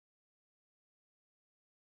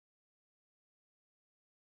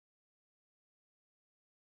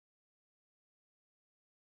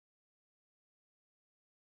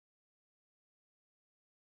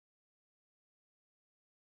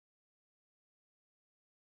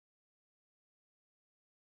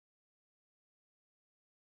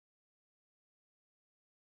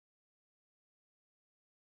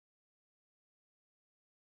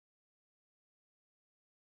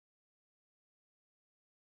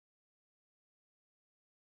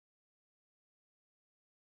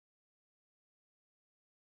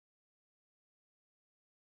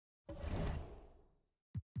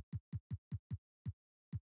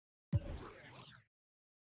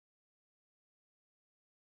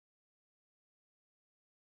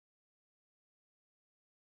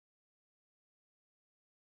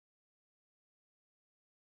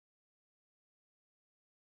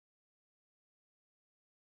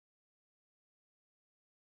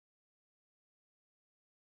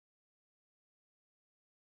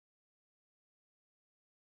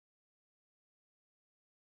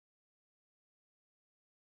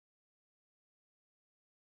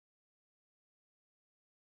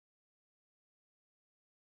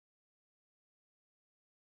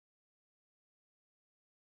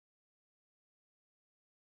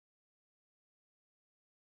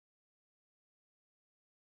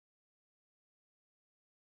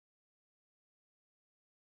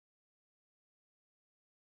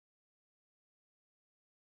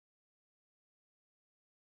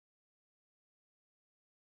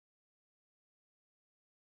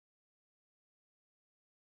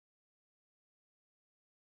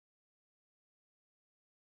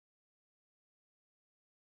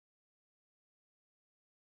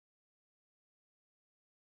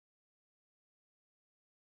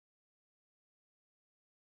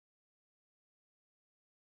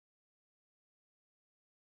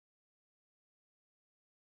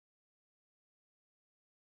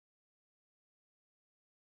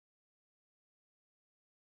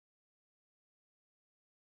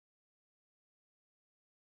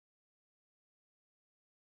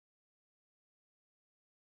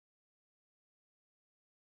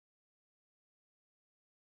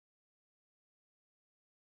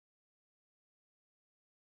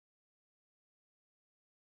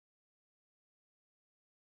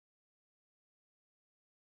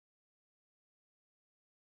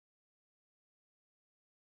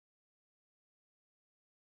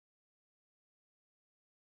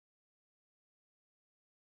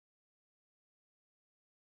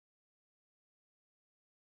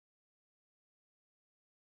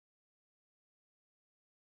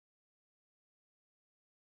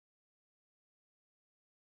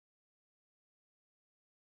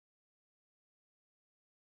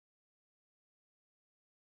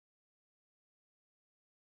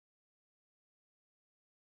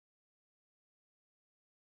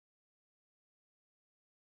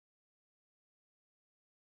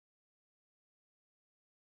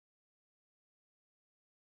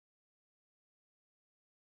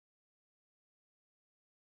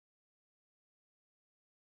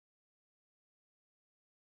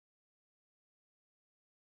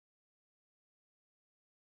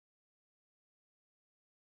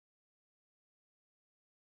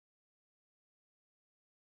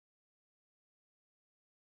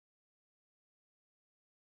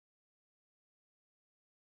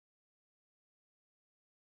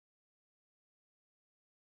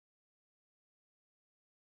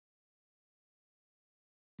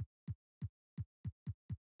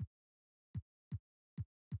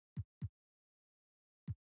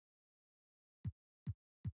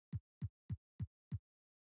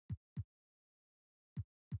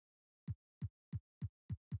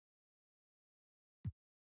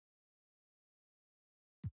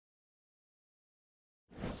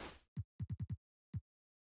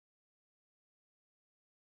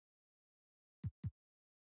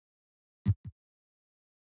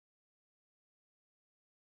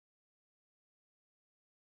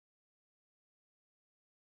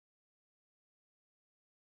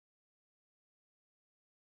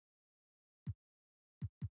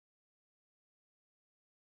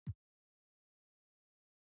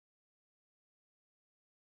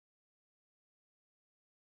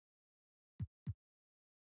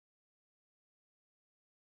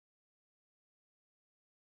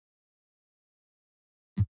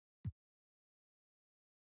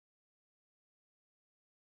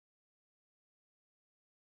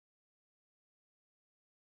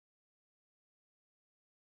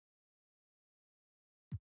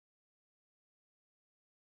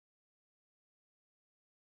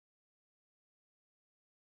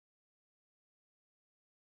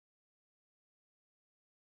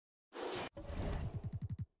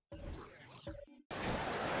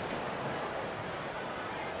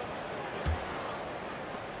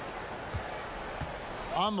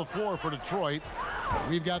On the floor for Detroit,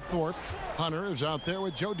 we've got Thorpe. Hunter is out there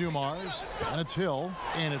with Joe Dumars. And it's Hill.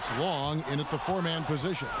 And it's Long in at the four-man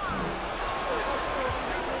position.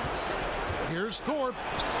 Here's Thorpe.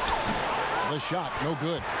 The shot, no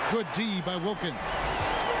good. Good D by Wilkins.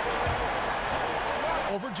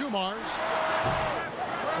 Over Dumars.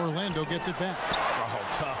 Orlando gets it back. Oh,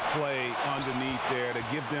 tough play underneath there to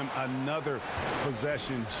give them another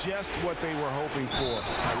possession. Just what they were hoping for.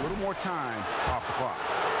 A little more time off the clock.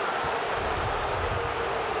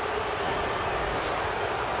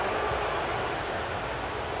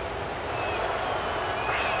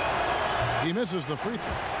 He misses the free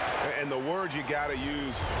throw. And the word you got to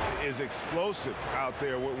use is explosive out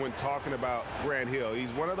there when talking about Grant Hill.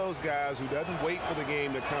 He's one of those guys who doesn't wait for the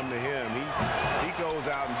game to come to him. He goes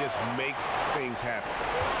out and just makes things happen.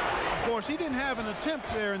 Of course, he didn't have an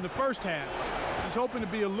attempt there in the first half. He's hoping to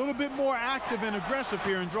be a little bit more active and aggressive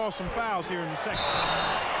here and draw some fouls here in the second.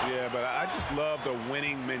 Yeah, but I just love the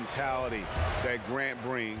winning mentality that Grant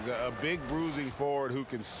brings. A big bruising forward who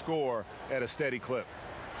can score at a steady clip.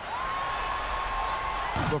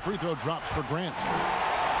 The free throw drops for Grant.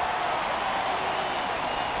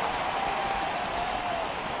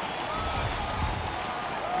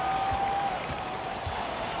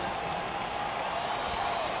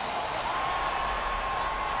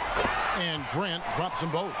 And Grant drops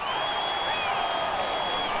them both.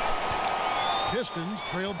 Pistons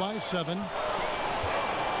trailed by 7.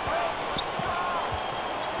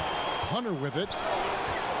 Hunter with it.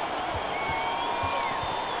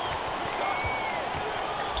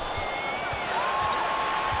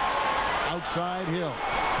 Outside Hill.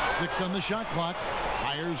 6 on the shot clock.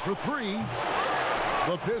 Fires for 3.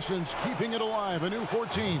 The Pistons keeping it alive. A new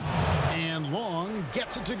 14. And Long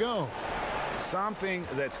gets it to go. Something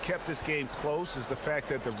that's kept this game close is the fact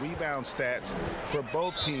that the rebound stats for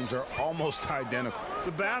both teams are almost identical.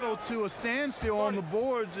 The battle to a standstill on the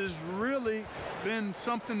boards has really been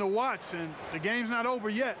something to watch, and the game's not over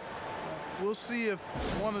yet. We'll see if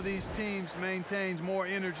one of these teams maintains more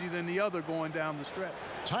energy than the other going down the stretch.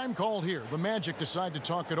 Time called here. The Magic decide to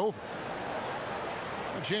talk it over.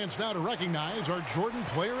 A chance now to recognize our Jordan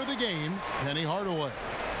player of the game, Penny Hardaway.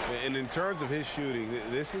 And in terms of his shooting,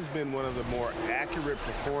 this has been one of the more accurate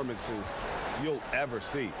performances you'll ever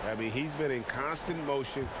see. I mean, he's been in constant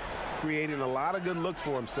motion, creating a lot of good looks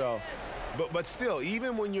for himself. But still,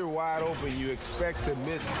 even when you're wide open, you expect to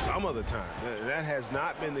miss some of the time. That has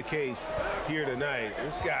not been the case here tonight.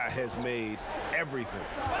 This guy has made everything.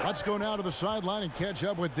 Let's go now to the sideline and catch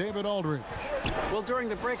up with David Aldridge. Well, during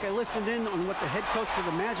the break, I listened in on what the head coach for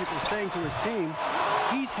the Magic was saying to his team.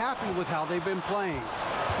 He's happy with how they've been playing.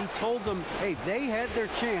 He told them, hey, they had their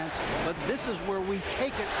chance, but this is where we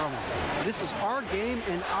take it from them. This is our game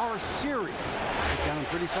and our series. He's got him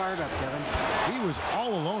pretty fired up, Kevin. He was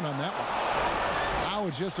all alone on that one. Now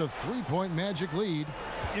it's just a 3-point Magic lead.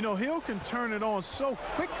 You know, Hill can turn it on so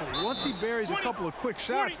quickly. Once he buries a couple of quick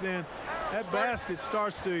shots, then that basket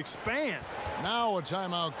starts to expand. Now a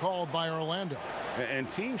timeout called by Orlando. And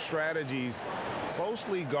team strategies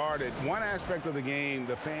closely guarded. One aspect of the game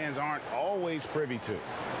the fans aren't always privy to.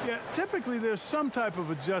 Yeah, typically there's some type of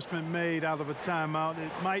adjustment made out of a timeout.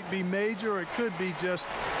 It might be major, or it could be just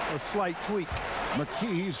a slight tweak.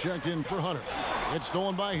 McKee's checked in for Hunter. It's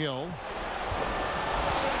stolen by Hill.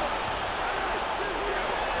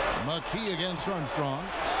 McKee against Armstrong.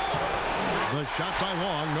 The shot by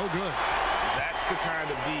Long, no good. That's the kind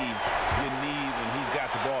of D you need when he's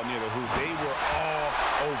got the ball near the hoop. They were all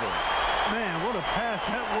over him. Man, what a pass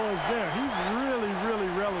that was there. He really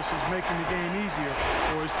relishes making the game easier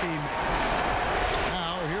for his team.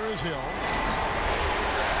 Now here is Hill.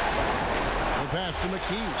 The pass to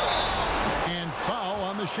McKee. And foul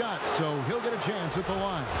on the shot, so he'll get a chance at the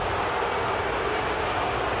line.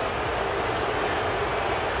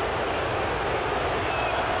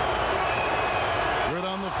 Good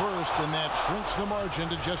on the first, and that shrinks the margin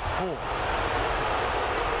to just 4.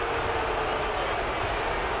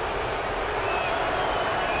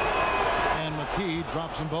 He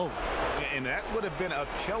drops them both. And that would have been a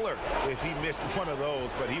killer if he missed one of those,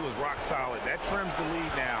 but he was rock solid. That trims the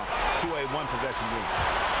lead now to a one-possession lead.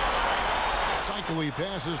 Cycli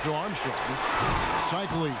passes to Armstrong.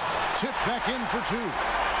 Cycli tipped back in for 2.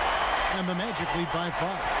 And the Magic lead by 5.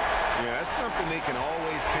 Yeah, that's something they can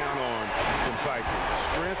always count on from Cycli.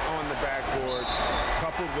 Strength on the backboard,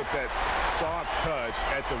 coupled with that soft touch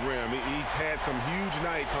at the rim. He's had some huge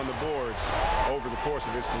nights on the boards over the course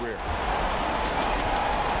of his career.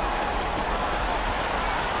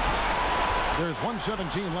 There's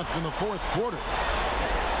 1:17 left in the 4th quarter.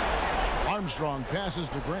 Armstrong passes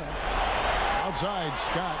to Grant. Outside,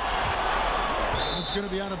 Scott. It's going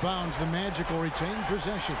to be out of bounds. The Magic will retain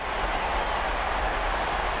possession.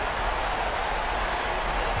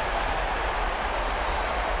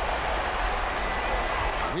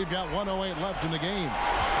 We've got 1:08 left in the game.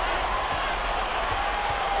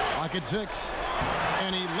 Clock at 6.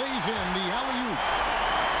 And he lays in the alley-oop.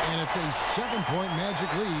 And it's a 7-point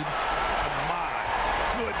Magic lead. My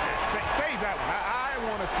goodness. Save that one. I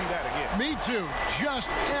want to see that again. Me too. Just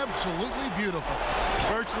absolutely beautiful.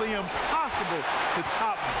 Virtually impossible to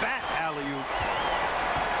top that alley-oop.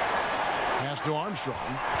 Pass to Armstrong.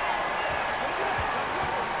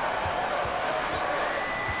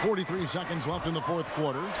 43 seconds left in the fourth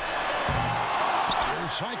quarter.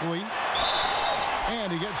 Here's Cycling.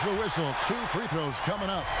 And he gets the whistle. 2 free throws coming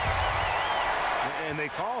up. And they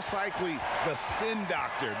call Cycling the spin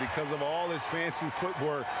doctor because of all his fancy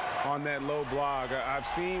footwork on that low block. I've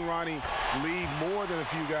seen Ronnie leave more than a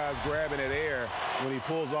few guys grabbing at air when he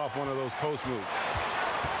pulls off one of those post moves.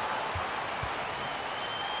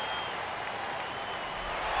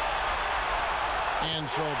 And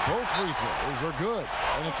so both free throws are good.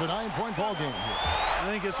 And it's a 9-point ball game here. I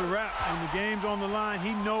think it's a wrap. When the game's on the line,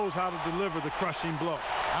 he knows how to deliver the crushing blow.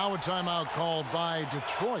 Now a timeout called by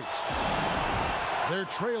Detroit. They're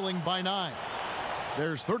trailing by 9.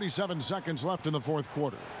 There's 37 seconds left in the fourth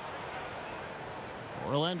quarter.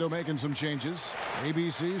 Orlando making some changes.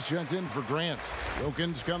 ABC's checked in for Grant.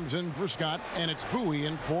 Wilkins comes in for Scott, and it's Bowie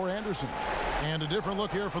in for Anderson. And a different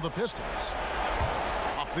look here for the Pistons.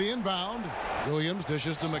 Off the inbound, Williams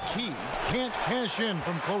dishes to McKee. Can't cash in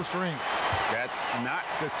from close range. That's not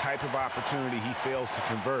the type of opportunity he fails to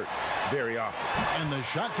convert very often. And the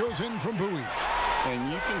shot goes in from Bowie.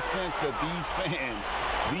 And you can sense that these fans,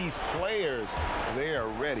 these players, they are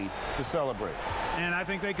ready to celebrate. And I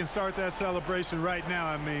think they can start that celebration right now.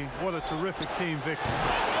 I mean, what a terrific team victory.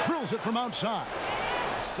 Drills it from outside.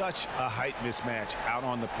 Such a height mismatch out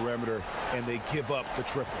on the perimeter, and they give up the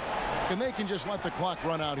triple. And they can just let the clock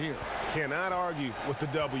run out here. Cannot argue with the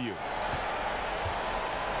W.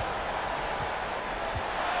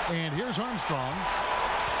 And here's Armstrong.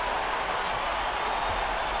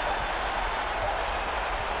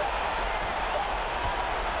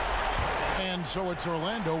 And so it's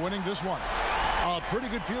Orlando winning this one. A pretty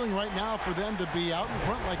good feeling right now for them to be out in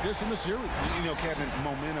front like this in the series. You know, Kevin,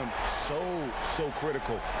 momentum so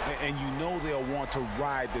critical. And you know they'll want to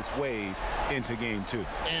ride this wave into game 2.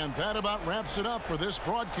 And that about wraps it up for this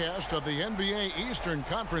broadcast of the NBA Eastern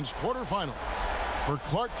Conference quarterfinals. For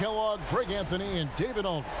Clark Kellogg, Greg Anthony, and David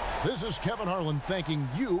Aldridge, this is Kevin Harlan thanking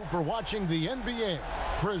you for watching the NBA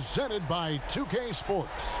presented by 2K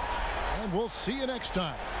Sports. And we'll see you next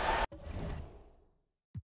time.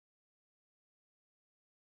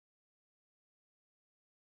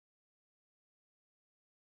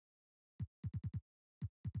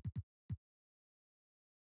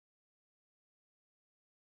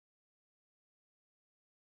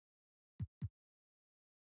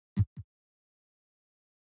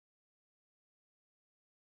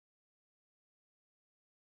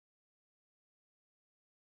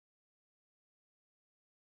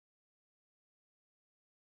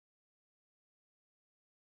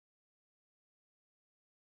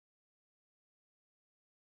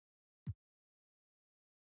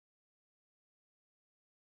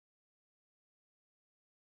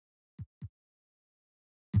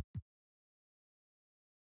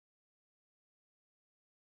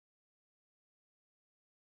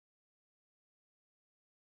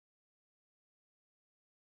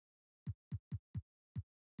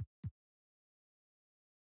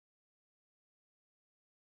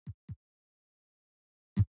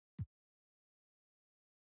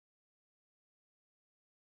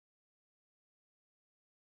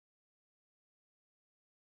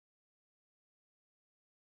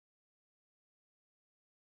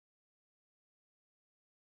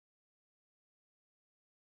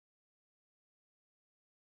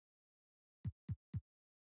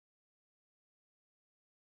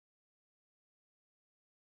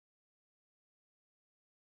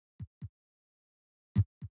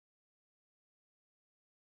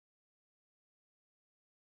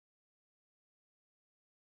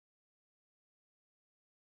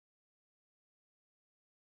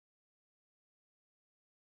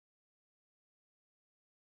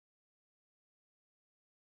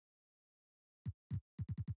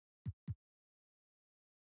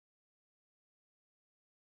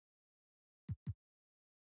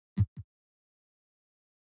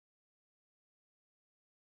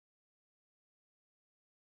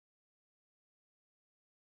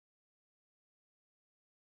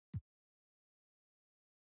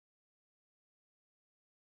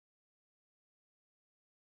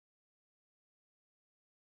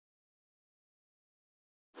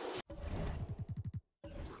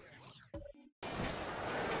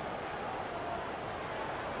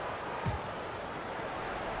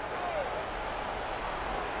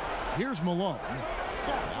 Here's Malone.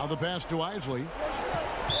 Now the pass to Isley.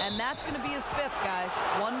 And that's going to be his 5th, guys.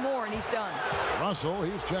 One more, and he's done. Russell,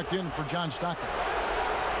 he's checked in for John Stockton.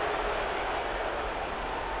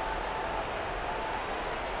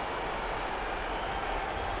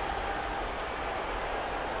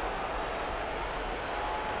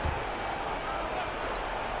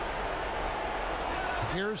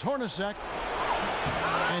 Here's Hornacek.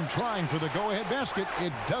 And trying for the go-ahead basket.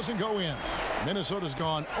 It doesn't go in. Minnesota's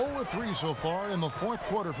gone 0-3 so far in the 4th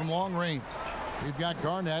quarter from long range. We've got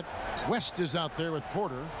Garnett. West is out there with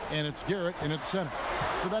Porter. And it's Garrett in its center.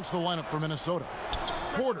 So that's the lineup for Minnesota.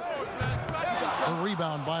 Porter. A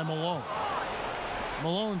rebound by Malone.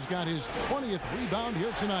 Malone's got his 20th rebound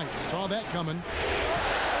here tonight. Saw that coming.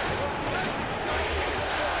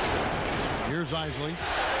 Here's Isley.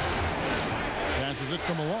 Passes it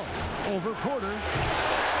to Malone. Over Porter.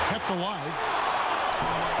 Kept alive.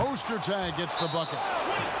 Ostertag gets the bucket.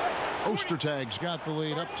 Ostertag's got the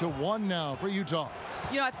lead up to 1 now for Utah.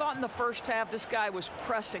 You know, I thought in the first half this guy was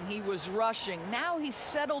pressing. He was rushing. Now he's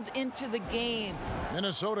settled into the game.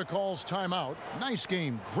 Minnesota calls timeout. Nice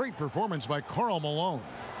game. Great performance by Karl Malone.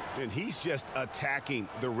 And he's just attacking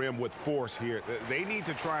the rim with force here. They need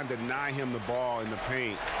to try and deny him the ball in the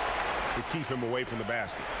paint to keep him away from the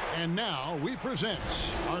basket. And now we present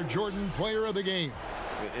our Jordan Player of the Game.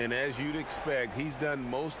 And as you'd expect, he's done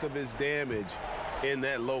most of his damage in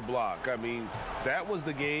that low block. I mean, that was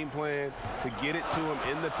the game plan, to get it to him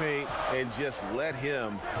in the paint and just let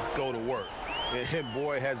him go to work. And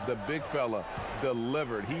boy, has the big fella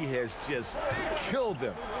delivered. He has just killed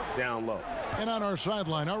them down low. And on our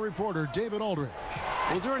sideline, our reporter, David Aldridge.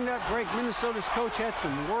 Well, during that break, Minnesota's coach had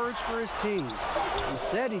some words for his team. He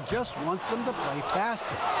said he just wants them to play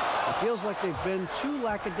faster. It feels like they've been too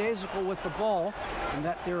lackadaisical with the ball and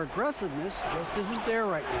that their aggressiveness just isn't there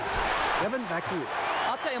right now. Kevin, back to you.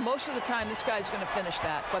 I'll tell you, most of the time this guy's going to finish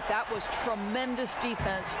that, but that was tremendous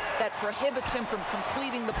defense that prohibits him from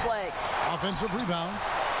completing the play. Offensive rebound.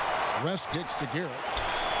 Rest kicks to Garrett.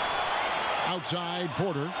 Outside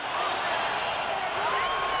Porter.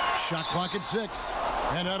 Shot clock at 6.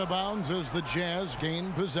 And out of bounds as the Jazz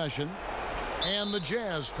gain possession. And the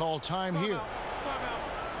Jazz call time here.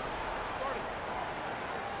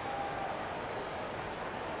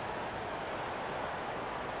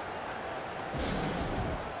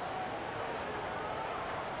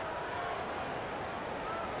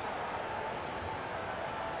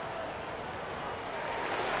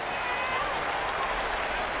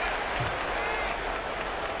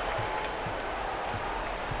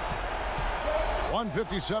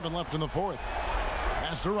 .157 left in the 4th.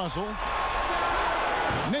 Pass to Russell.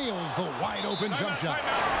 Nails the wide open jump shot.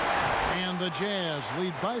 And the Jazz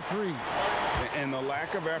lead by 3. And the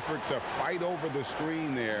lack of effort to fight over the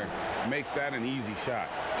screen there makes that an easy shot.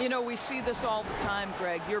 You know, we see this all the time,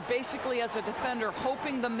 Greg. You're basically, as a defender,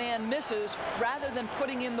 hoping the man misses rather than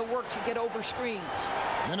putting in the work to get over screens.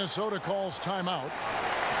 Minnesota calls timeout.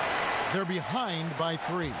 They're behind by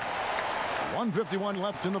 3. 1:51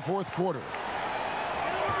 left in the 4th quarter.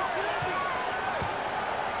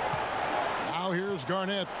 Now here's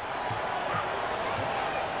Garnett.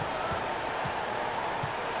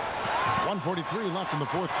 1:43 left in the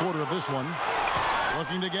 4th quarter of this one.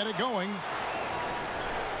 Looking to get it going.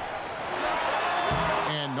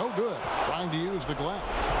 And no good. Trying to use the glass.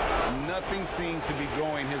 Nothing seems to be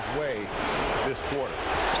going his way this quarter.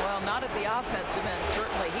 Well, not at the offensive end,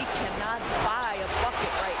 certainly. He cannot buy a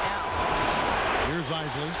bucket right now. Here's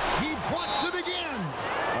Isley. He blocks it again.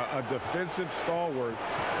 A defensive stalwart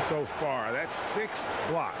so far. That's 6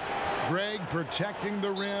 blocks. Greg protecting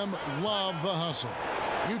the rim. Love the hustle.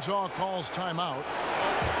 Utah calls timeout.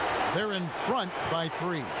 They're in front by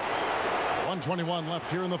 3. 1:21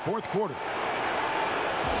 left here in the 4th quarter.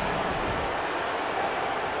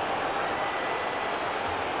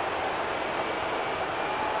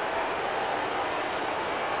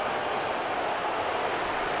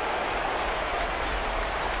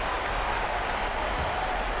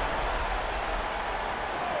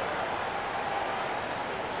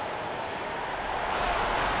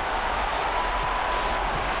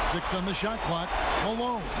 On the shot clock,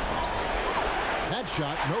 Malone. That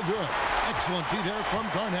shot, no good. Excellent D there from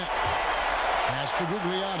Garnett. Pass to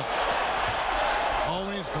Guglielmo.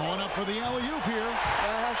 Always going up for the alley-oop here.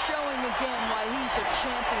 Showing again why he's a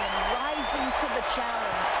champion, rising to the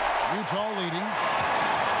challenge. Utah leading.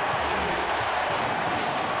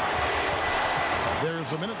 There's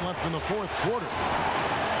a minute left in the 4th quarter.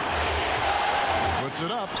 Puts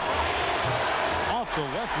it up. Off the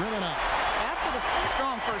left rim and out. After of the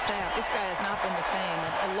strong first half, this guy has not been the same.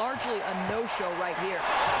 And largely a no-show right here.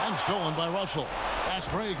 And stolen by Russell.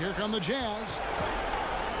 Fast break. Here come the Jazz.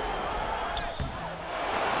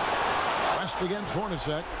 West against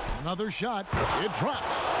Hornacek. Another shot. It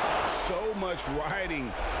drops. So much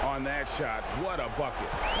riding on that shot. What a bucket.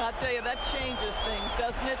 I'll tell you, that changes things,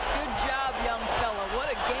 doesn't it? Good job, young fella. What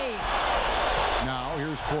a game. Now,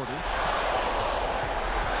 here's Porter.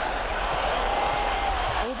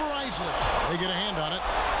 Over Isley. They get a hand on it.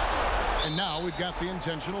 And now we've got the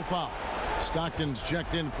intentional foul. Stockton's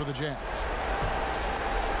checked in for the Jazz.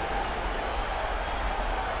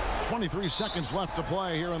 23 seconds left to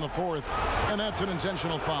play here in the fourth. And that's an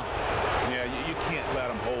intentional foul. Yeah, you can't let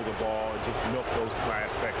them hold the ball and just milk those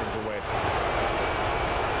last seconds away.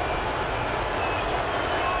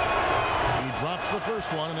 He drops the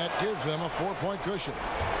first one, and that gives them a 4-point cushion.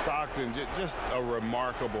 Stockton, just a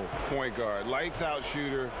remarkable point guard. Lights out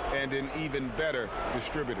shooter and an even better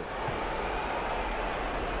distributor.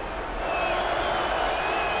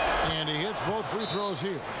 And he hits both free throws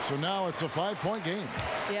here. So now it's a 5-point game.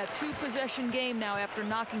 Yeah, 2-possession game now after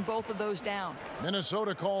knocking both of those down.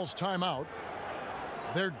 Minnesota calls timeout.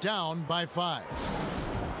 They're down by 5.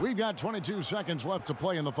 We've got 22 seconds left to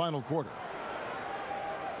play in the final quarter.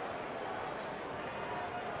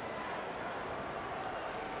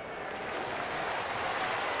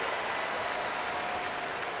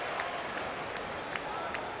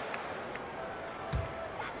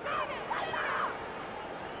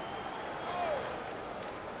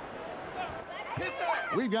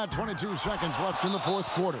 We've got 22 seconds left in the fourth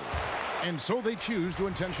quarter. And so they choose to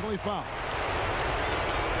intentionally foul.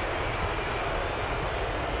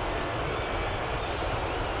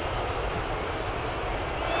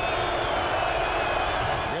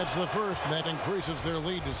 Gets the first, and that increases their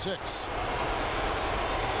lead to 6.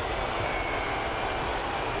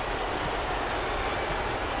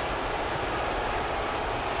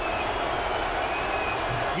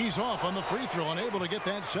 He's off on the free throw, unable to get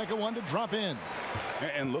that second one to drop in.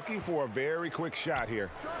 And looking for a very quick shot here.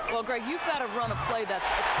 Well, Greg, you've got to run a play that's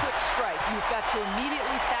a quick strike. You've got to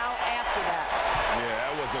immediately foul after that. Yeah,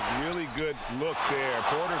 that was a really good look there.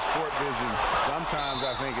 Porter's court vision sometimes,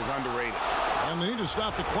 I think, is underrated. And they need to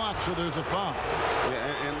stop the clock, so there's a foul.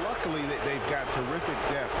 Yeah, and luckily they've got terrific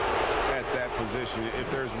depth at that position. If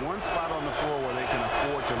there's one spot on the floor where they can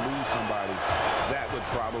afford to lose somebody, that would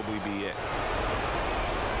probably be it.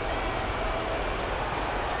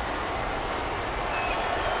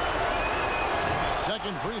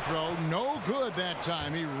 Second free throw, no good that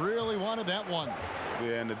time. He really wanted that one.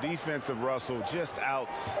 Yeah, and the defense of Russell just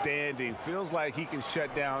outstanding. Feels like he can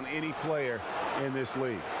shut down any player in this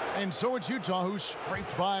league. And so it's Utah, who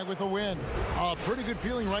scraped by with a win. A pretty good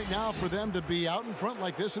feeling right now for them to be out in front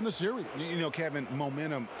like this in the series. You know, Kevin,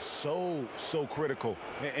 momentum so critical.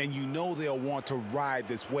 And you know they'll want to ride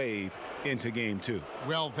this wave into game 2.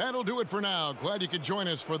 Well, that'll do it for now. Glad you could join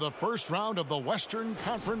us for the first round of the Western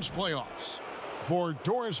Conference playoffs. For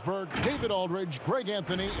Doris Burke, David Aldridge, Greg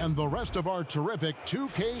Anthony, and the rest of our terrific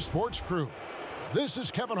 2K Sports crew, this is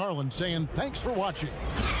Kevin Harlan saying thanks for watching.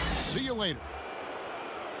 See you later.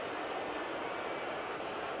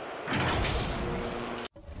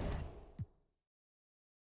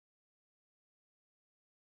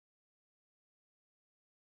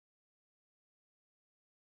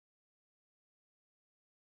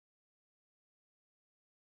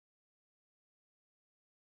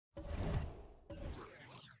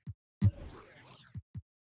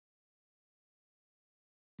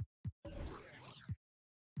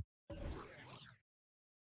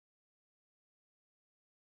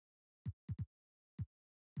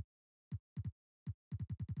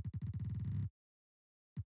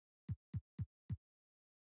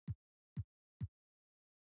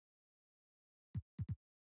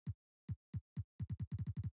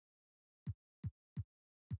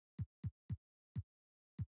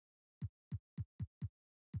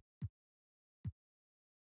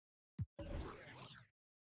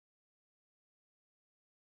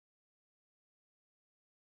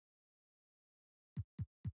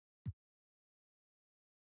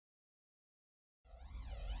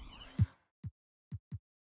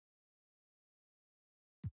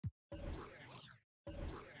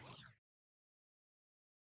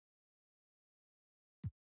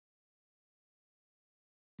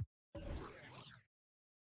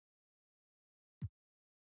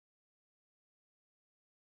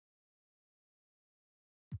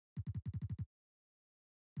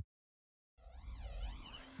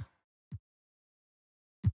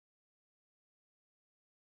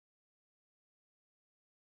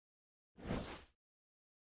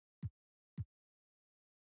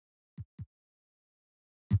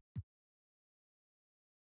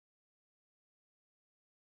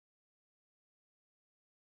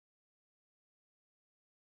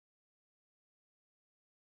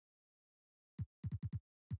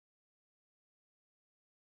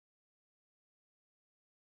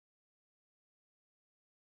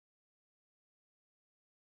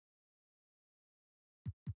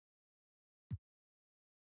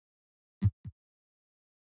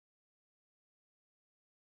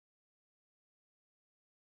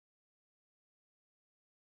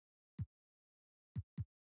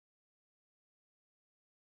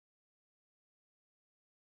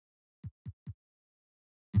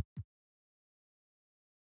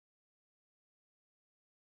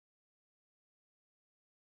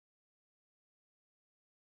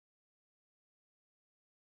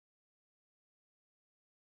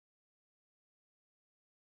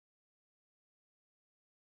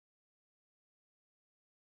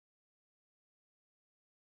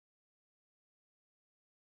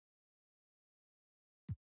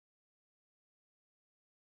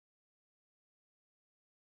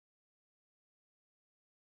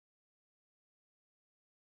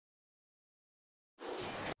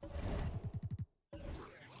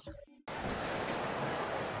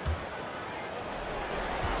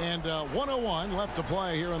 And 1:01 left to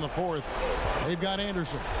play here in the fourth. They've got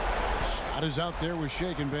Anderson. Shot is out there with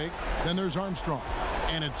Shake and Bake. Then there's Armstrong.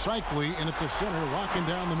 And it's Cycli in at the center, locking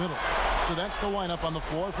down the middle. So that's the lineup on the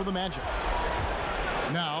floor for the Magic.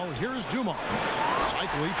 Now, here's Dumont.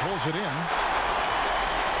 Cycli pulls it in.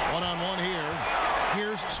 One-on-one here.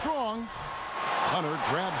 Here's Strong. Hunter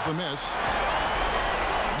grabs the miss.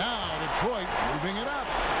 Now Detroit moving it up.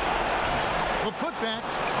 The putback.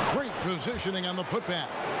 Great positioning on the putback.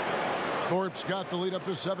 Thorpe's got the lead up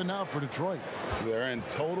to 7 now for Detroit. They're in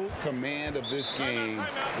total command of this game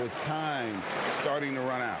with time starting to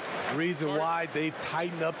run out. Reason why they've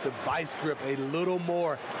tightened up the vice grip a little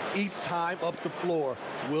more each time up the floor.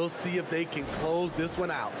 We'll see if they can close this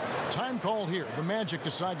one out. Time called here. The Magic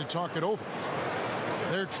decide to talk it over.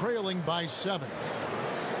 They're trailing by 7.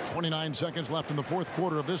 29 seconds left in the fourth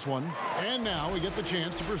quarter of this one. And now we get the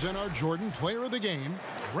chance to present our Jordan Player of the Game,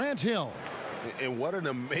 Grant Hill. And what an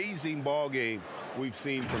amazing ball game we've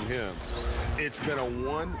seen from him. It's been a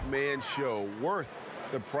one-man show worth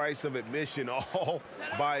the price of admission all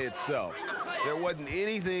by itself. There wasn't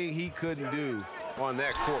anything he couldn't do on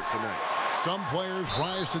that court tonight. Some players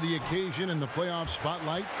rise to the occasion in the playoff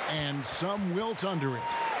spotlight, and some wilt under it.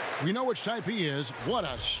 We know which type he is. What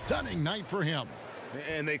a stunning night for him.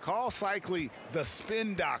 And they call Cycli the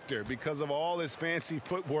spin doctor because of all his fancy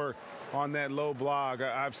footwork on that low block.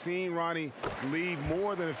 I've seen Ronnie leave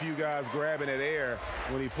more than a few guys grabbing at air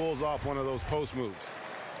when he pulls off one of those post moves.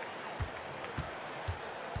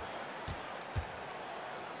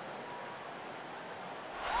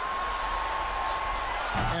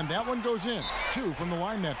 And that one goes in. 2 from the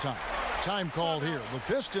line that time. Time called here. The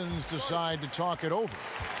Pistons decide to talk it over.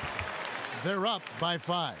 They're up by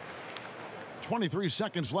 5. 23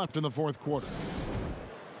 seconds left in the fourth quarter.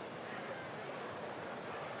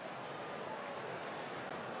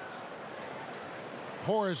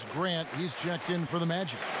 Horace Grant, he's checked in for the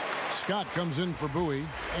Magic. Scott comes in for Bowie.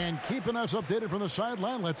 And keeping us updated from the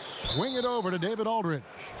sideline, let's swing it over to David Aldridge.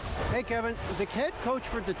 Hey, Kevin, the head coach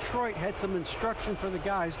for Detroit had some instruction for the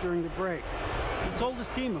guys during the break. He told his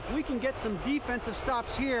team, if we can get some defensive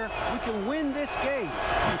stops here, we can win this game.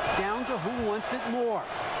 It's down to who wants it more.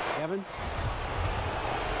 Kevin?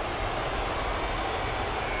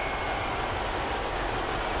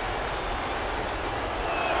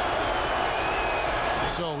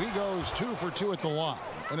 So he goes 2 for 2 at the line,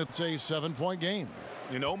 and it's a 7-point game.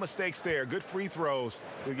 No mistakes there. Good free throws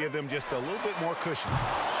to give them just a little bit more cushion.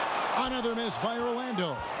 Another miss by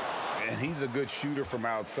Orlando. And he's a good shooter from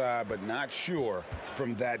outside, but not sure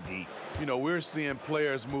from that deep. You know, we're seeing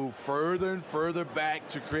players move further and further back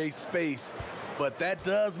to create space, but that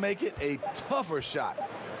does make it a tougher shot.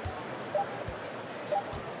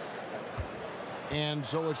 And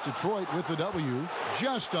so it's Detroit with the W.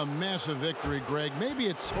 Just a massive victory, Greg. Maybe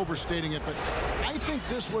it's overstating it, but I think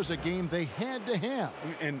this was a game they had to have.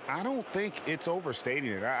 And I don't think it's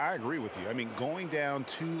overstating it. I agree with you. I mean, going down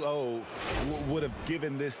 2-0 would have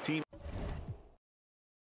given this team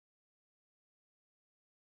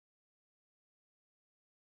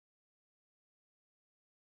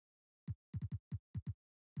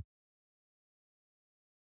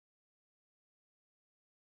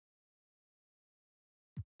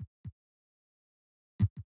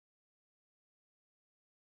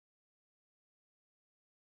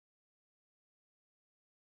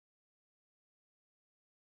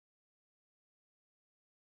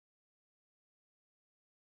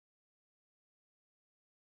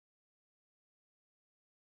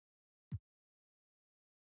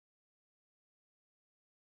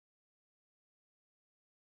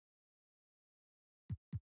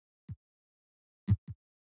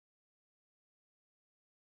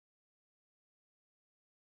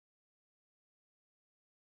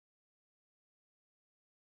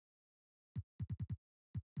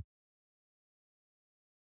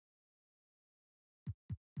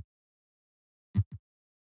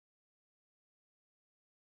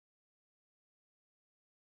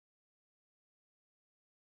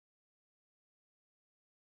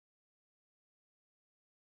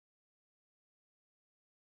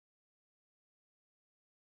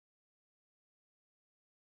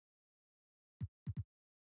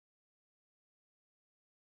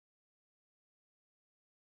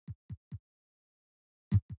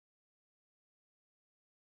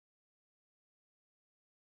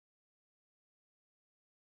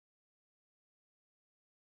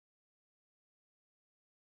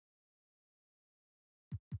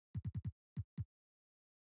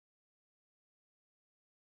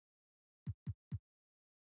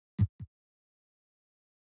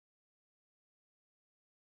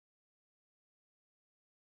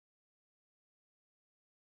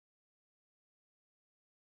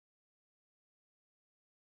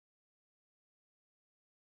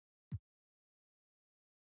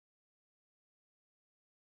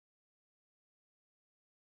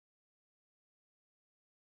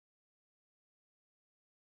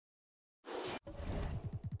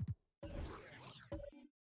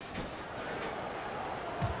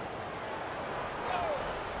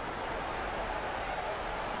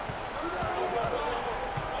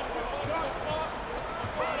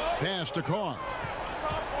pass to Carr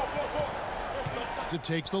to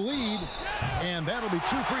take the lead. And that'll be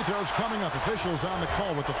 2 free throws coming up. Officials on the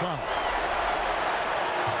call with the foul.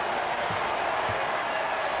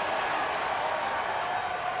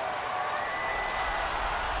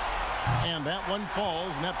 And that one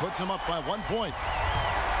falls, and that puts them up by 1 point.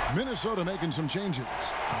 Minnesota making some changes.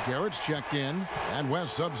 Garrett's checked in, and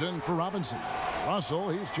West subs in for Robinson. Russell,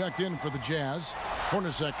 he's checked in for the Jazz.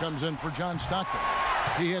 Hornacek comes in for John Stockton.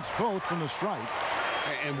 He hits both from the stripe.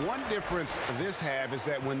 And one difference this half is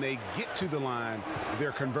that when they get to the line,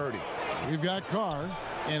 they're converting. We've got Carr,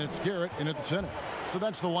 and it's Garrett in at the center. So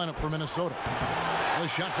that's the lineup for Minnesota. The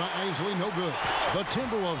shot by Isley, no good. The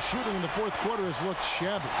Timberwolves shooting in the fourth quarter has looked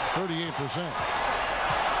shabby, 38%.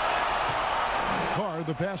 Carr,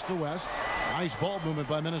 the pass to West. Nice ball movement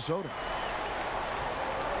by Minnesota.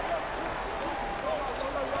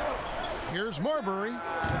 Here's Marbury,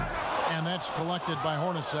 and that's collected by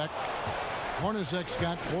Hornacek. Hornacek's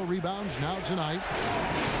got 4 rebounds now tonight.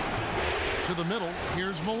 To the middle,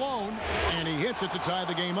 here's Malone, and he hits it to tie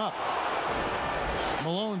the game up.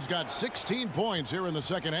 Malone's got 16 points here in the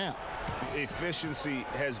second half. Efficiency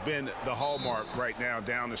has been the hallmark right now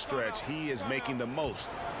down the stretch. He is making the most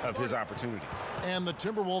of his opportunities. And the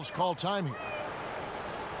Timberwolves call time here.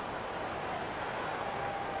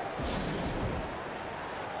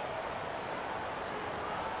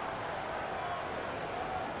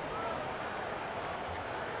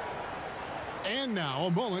 And now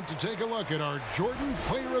a moment to take a look at our Jordan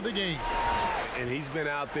Player of the Game. And he's been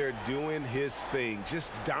out there doing his thing,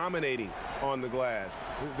 just dominating on the glass.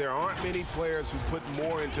 There aren't many players who put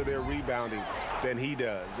more into their rebounding than he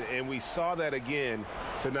does. And we saw that again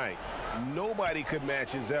tonight. Nobody could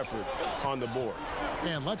match his effort on the board.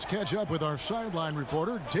 And let's catch up with our sideline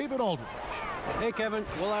reporter, David Aldridge. Hey, Kevin.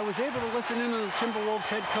 Well, I was able to listen in to the Timberwolves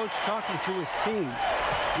head coach talking to his team.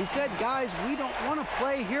 He said, guys, we don't want to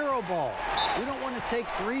play hero ball. We don't want to take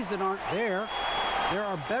threes that aren't there. There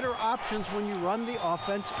are better options when you run the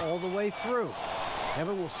offense all the way through.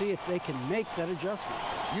 Kevin, we'll see if they can make that adjustment.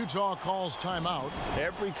 Utah calls timeout.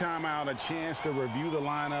 Every timeout, a chance to review the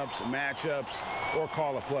lineups, matchups, or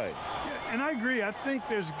call a play. Yeah, and I agree. I think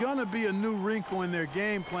there's going to be a new wrinkle in their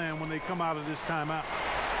game plan when they come out of this timeout.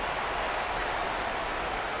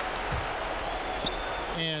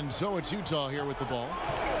 And so it's Utah here with the ball.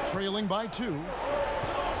 Trailing by 2.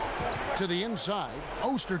 To the inside.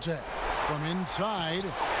 Ostertag. From inside.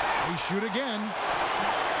 They shoot again.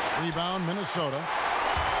 Rebound Minnesota.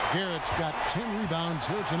 Garrett's got 10 rebounds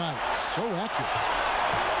here tonight. So active.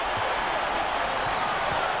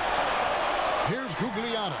 Here's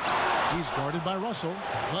Gugliotta. He's guarded by Russell.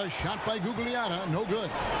 The shot by Gugliotta. No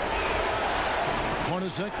good.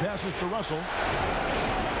 Hornacek passes to Russell.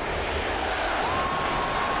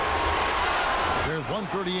 There's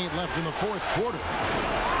 1:38 left in the fourth quarter.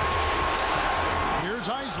 Here's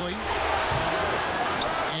Isley.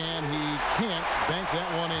 And he can't bank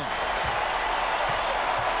that one in.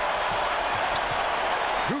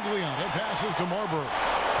 Gugliotta passes to Marbury.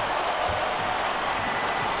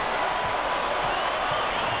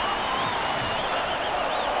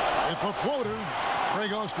 With the floater,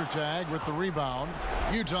 Greg Ostertag with the rebound.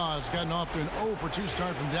 Utah's gotten off to an 0-for-2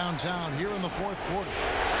 start from downtown here in the fourth quarter.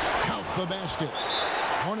 Count the basket.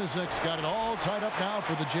 Hornacek's got it all tied up now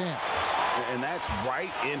for the Jazz. And that's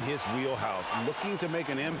right in his wheelhouse, looking to make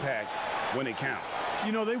an impact when it counts.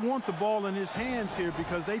 You know, they want the ball in his hands here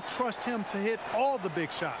because they trust him to hit all the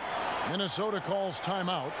big shots. Minnesota calls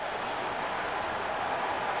timeout.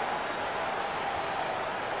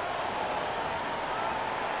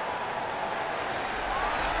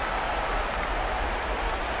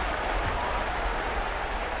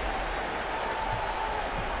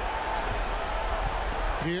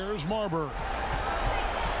 Here's Marbury.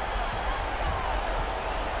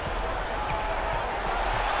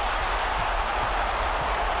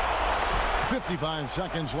 .55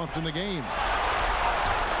 seconds left in the game.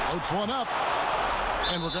 Floats one up.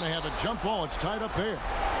 And we're going to have a jump ball. It's tied up there.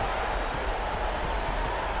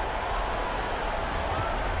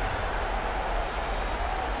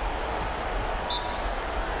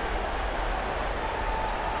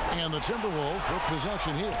 And the Timberwolves with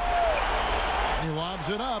possession here. He lobs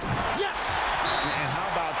it up. Yes! And how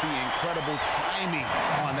about the incredible timing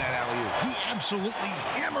on that alley-oop? He absolutely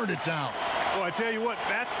hammered it down. Well, I tell you what,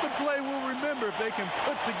 that's the play we'll remember if they can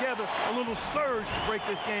put together a little surge to break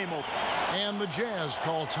this game open. And the Jazz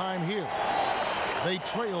call time here. They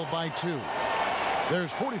trail by 2.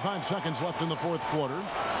 There's 45 seconds left in the fourth quarter.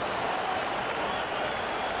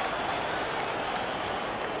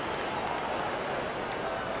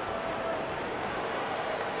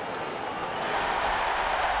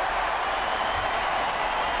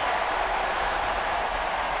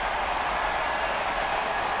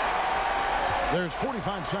 There's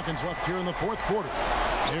 45 seconds left here in the fourth quarter.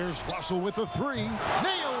 Here's Russell with the three.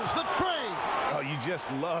 Nails the tray. Oh, you just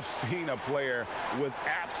love seeing a player with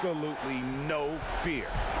absolutely no fear.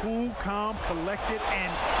 Cool, calm, collected,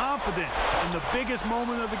 and confident in the biggest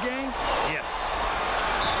moment of the game. Yes.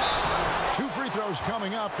 2 free throws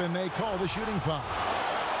coming up, and they call the shooting foul.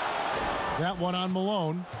 That one on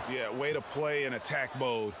Malone. Yeah, way to play in attack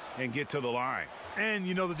mode and get to the line. And,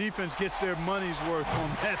 you know, the defense gets their money's worth on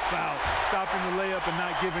that foul, stopping the layup and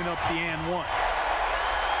not giving up the and one.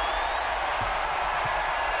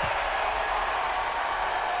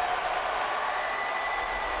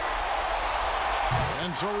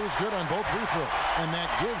 And so he's good on both free throws, and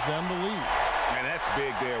that gives them the lead. And that's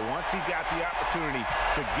big there. Once he got the opportunity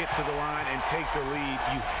to get to the line and take the lead,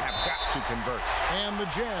 you have got to convert. And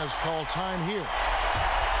the Jazz call time here.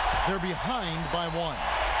 They're behind by 1.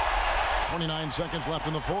 29 seconds left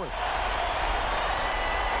in the fourth.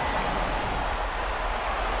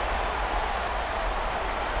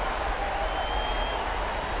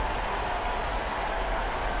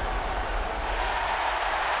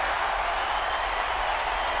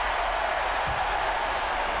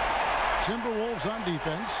 Timberwolves on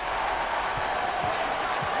defense.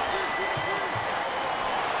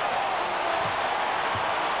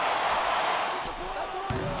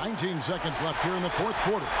 Seconds left here in the fourth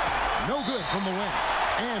quarter. No good from the wing.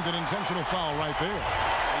 And an intentional foul right there.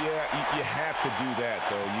 Yeah, you have to do that,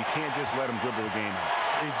 though. You can't just let them dribble the game out.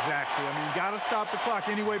 Exactly. I mean, you got to stop the clock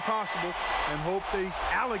any way possible and hope they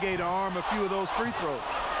alligator arm a few of those free throws.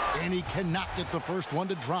 And he cannot get the first one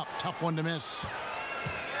to drop. Tough one to miss.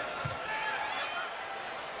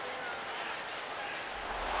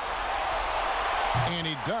 And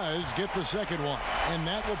he does get the second one. And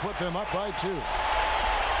that will put them up by 2.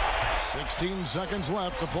 16 seconds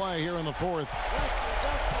left to play here in the fourth.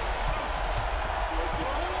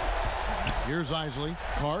 Here's Isley.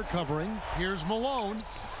 Carr covering. Here's Malone.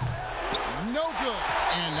 No good.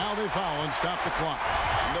 And now they foul and stop the clock.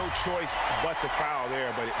 No choice but to foul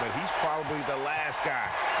there, but he's probably the last guy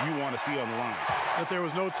you want to see on the line. But there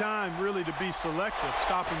was no time really to be selective.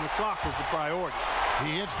 Stopping the clock was the priority.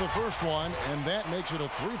 He hits the first one, and that makes it a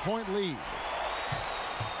 3-point lead.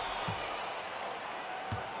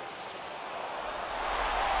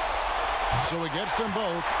 So he gets them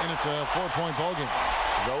both, and it's a 4-point ball game.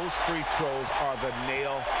 Those free throws are the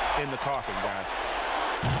nail in the coffin, guys.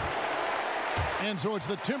 And so it's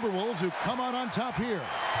the Timberwolves who come out on top here.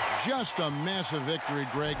 Just a massive victory,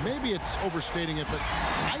 Greg. Maybe it's overstating it, but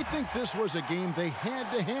I think this was a game they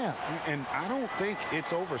had to have. And I don't think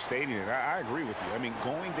it's overstating it. I agree with you. I mean,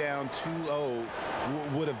 going down 2-0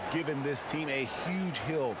 would have given this team a huge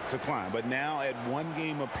hill to climb. But now at 1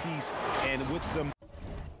 game apiece and with some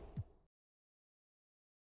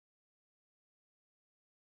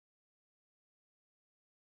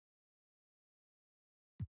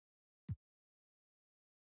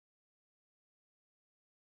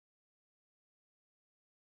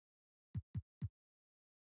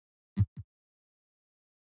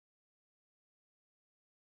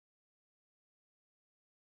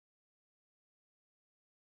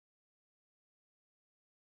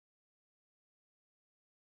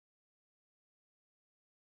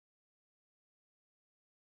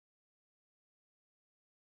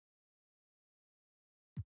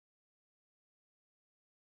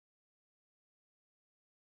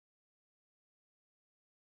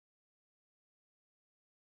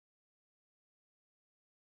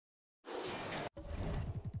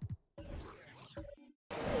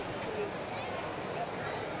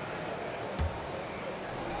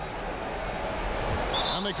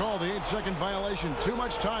They call the 8-second violation. Too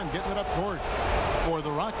much time getting it up court for the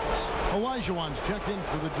Rockets. Olajuwon's checked in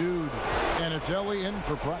for the dude, and it's Ellie in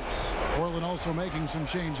for Price. Portland also making some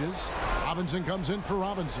changes. Robinson comes in for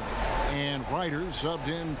Robinson, and Ryder subbed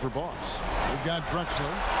in for Boss. We've got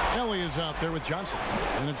Drexler. Ellie is out there with Johnson,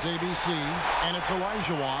 and it's ABC, and it's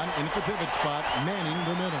Olajuwon in at the pivot spot,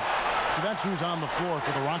 manning the middle. So that's who's on the floor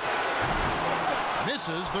for the Rockets.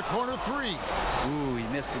 Misses the corner 3. Ooh, he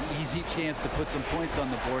missed an easy chance to put some points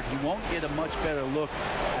on the board. He won't get a much better look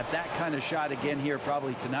at that kind of shot again here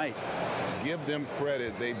probably tonight. Give them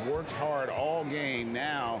credit. They've worked hard all game,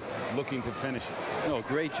 now looking to finish it. No,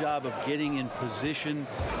 great job of getting in position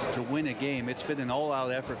to win a game. It's been an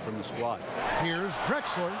all-out effort from the squad. Here's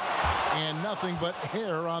Drexler, and nothing but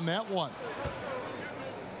hair on that one.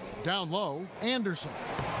 Down low, Anderson.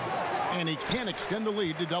 And he can't extend the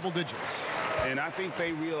lead to double digits. And I think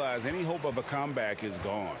they realize any hope of a comeback is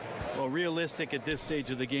gone. Well, realistic at this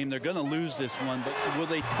stage of the game, they're going to lose this one, but will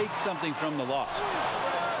they take something from the loss?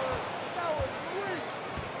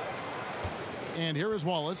 And here is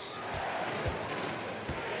Wallace.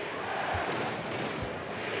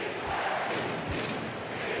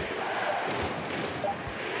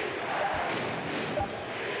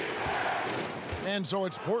 And so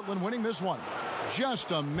it's Portland winning this one.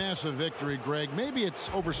 Just a massive victory, Greg. Maybe it's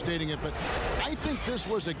overstating it, but I think this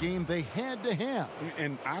was a game they had to have.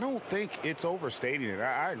 And I don't think it's overstating it.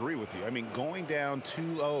 I agree with you. I mean, going down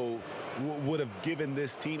 2-0 would have given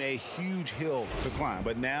this team a huge hill to climb.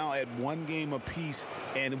 But now at one game apiece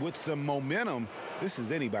and with some momentum, this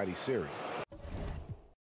is anybody's series.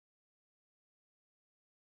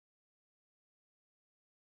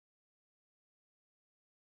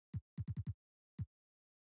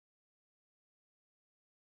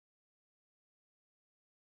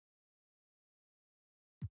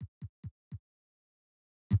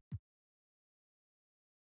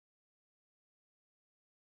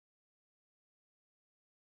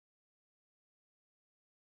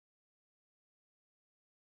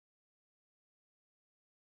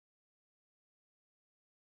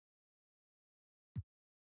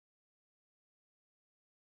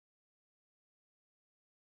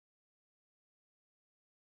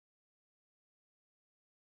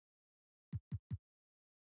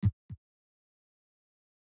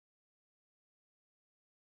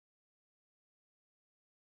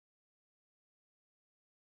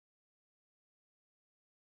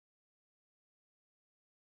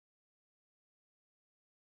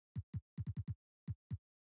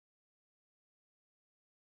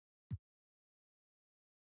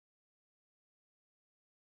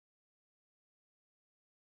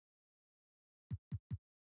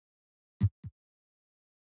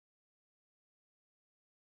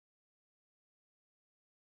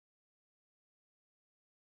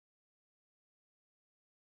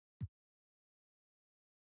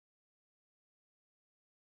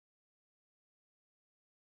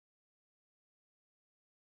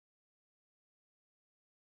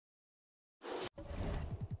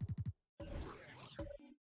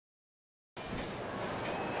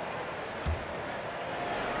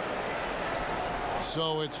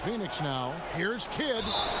 So it's Phoenix now. Here's Kidd.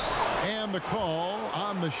 And the call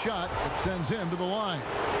on the shot that sends him to the line.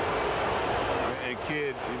 And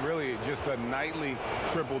Kidd, really just a nightly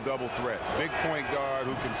triple-double threat. Big point guard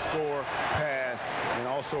who can score, pass, and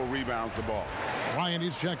also rebounds the ball. Bryant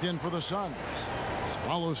is checked in for the Suns.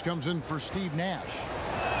 Swallows comes in for Steve Nash.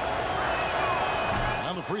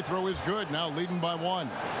 Now the free throw is good. Now leading by 1.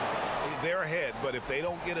 They're ahead, but if they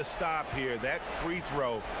don't get a stop here, that free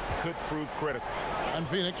throw could prove critical. And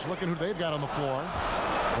Phoenix looking who they've got on the floor.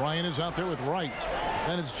 Bryant is out there with Wright.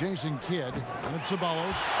 Then it's Jason Kidd. And it's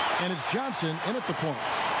Ceballos. And it's Johnson in at the point.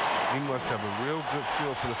 He must have a real good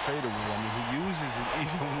feel for the fadeaway. I mean, he uses it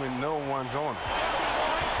even when no one's on him.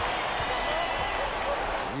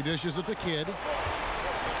 He dishes at the Kidd.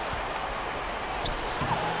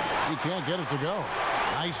 He can't get it to go.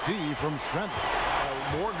 Nice D from Schrempf.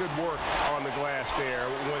 More good work on the glass there.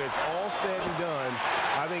 When it's all said and done,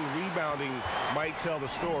 I think rebounding might tell the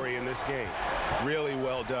story in this game. Really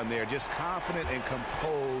well done there. Just confident and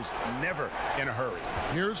composed, never in a hurry.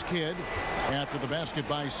 Here's Kidd after the basket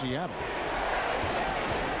by Seattle.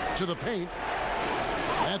 To the paint.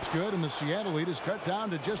 That's good, and the Seattle lead is cut down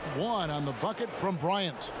to just 1 on the bucket from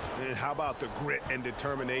Bryant. And how about the grit and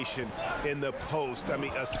determination in the post? I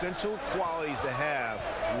mean, essential qualities to have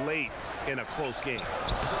late in a close game.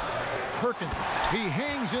 Perkins, he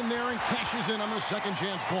hangs in there and cashes in on the second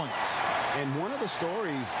chance points. And one of the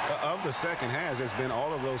stories of the second half has been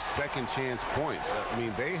all of those second chance points. I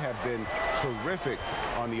mean, they have been terrific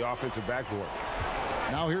on the offensive backboard.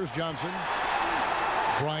 Now here's Johnson.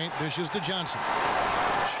 Bryant dishes to Johnson.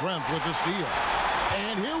 Schrempf with the steal.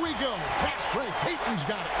 And here we go. Fast break. Payton's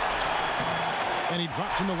got it. And he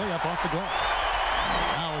drops in the layup off the glass.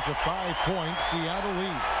 Now it's a 5-point Seattle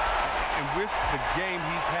lead. And with the game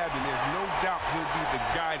he's having, there's no doubt he'll be the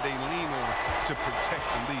guy they lean on to protect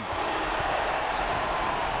the lead.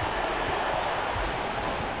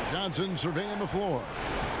 Johnson surveying the floor.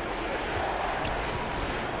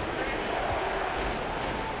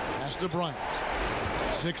 Pass to Bryant.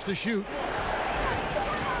 6 to shoot.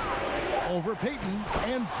 Over Payton,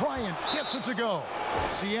 and Bryant gets it to go.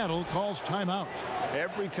 Seattle calls timeout.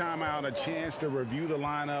 Every timeout, a chance to review the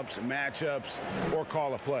lineups, matchups, or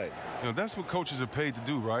call a play. You know, that's what coaches are paid to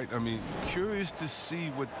do, right? I mean, curious to see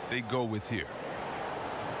what they go with here.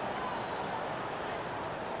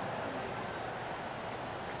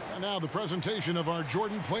 And now the presentation of our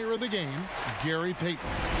Jordan Player of the Game, Gary Payton.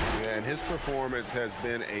 Yeah, and his performance has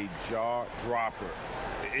been a jaw-dropper.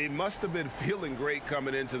 He must have been feeling great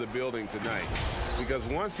coming into the building tonight, because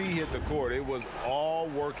once he hit the court, it was all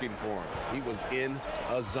working for him. He was in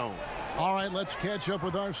a zone. All right, let's catch up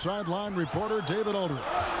with our sideline reporter, David Aldridge.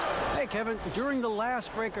 Hey, Kevin, during the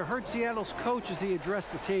last break, I heard Seattle's coach as he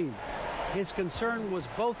addressed the team. His concern was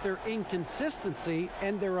both their inconsistency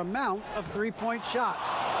and their amount of three-point shots.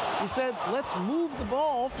 He said, let's move the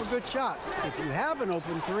ball for good shots. If you have an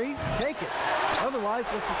open three, take it. Otherwise,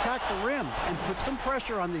 let's attack the rim and put some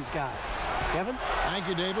pressure on these guys. Kevin? Thank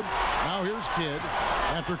you, David. Now here's Kidd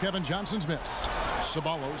after Kevin Johnson's miss.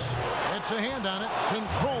 Ceballos gets a hand on it,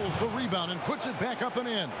 controls the rebound, and puts it back up and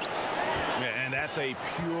in. Yeah, and that's a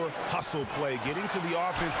pure hustle play, getting to the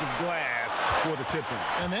offensive glass for the tip-in.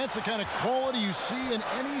 And that's the kind of quality you see in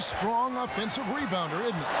any strong offensive rebounder,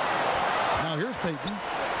 isn't it? Now here's Payton.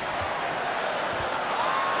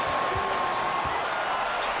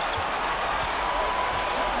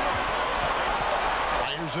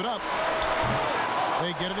 Fires it up.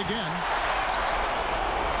 They get it again.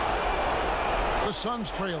 The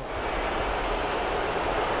Suns trail.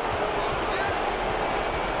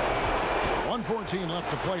 1:14 left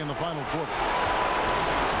to play in the final quarter.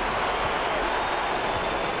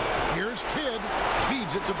 Here's Kidd.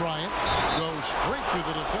 Feeds it to Bryant. Goes straight through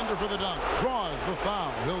the defender for the dunk. Draws the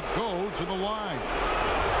foul. He'll go to the line.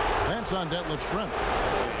 That's on Detlef Schrempf.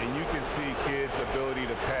 And you can see Kidd's ability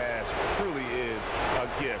to pass truly is a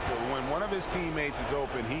gift. When one of his teammates is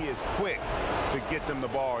open, he is quick to get them the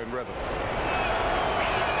ball in rhythm.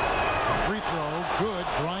 Free throw. Good.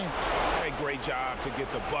 Bryant. A great job to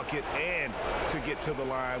get the bucket and to get to the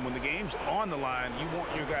line. When the game's on the line, you want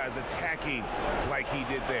your guys attacking like he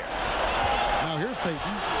did there. Now here's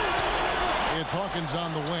Payton. It's Hawkins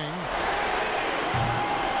on the wing.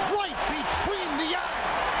 Right between the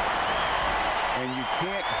eyes. And you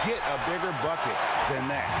can't get a bigger bucket than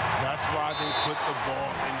that. That's why they put the ball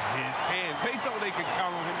in his hands. They know they can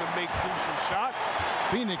count on him to make crucial shots.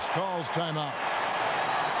 Phoenix calls timeout.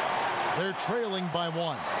 They're trailing by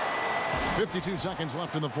 1. 52 seconds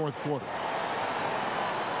left in the fourth quarter.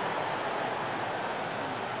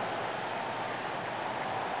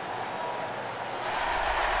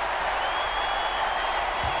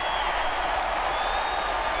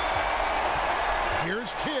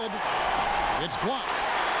 Here's Kidd. It's blocked.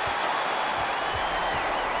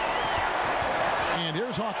 And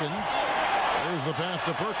here's Hawkins. There's the pass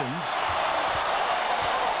to Perkins.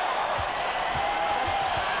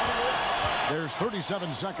 There's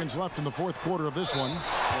 37 seconds left in the fourth quarter of this one.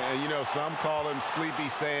 And, you know, some call him Sleepy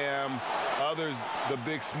Sam, others the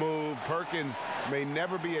Big Smooth. Perkins may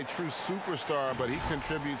never be a true superstar, but he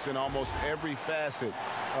contributes in almost every facet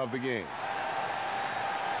of the game.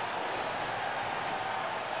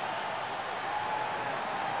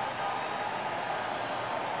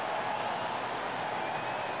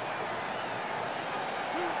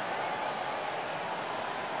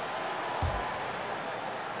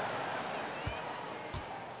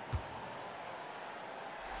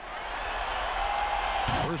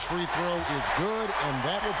 First free throw is good, and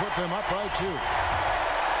that will put them up by 2.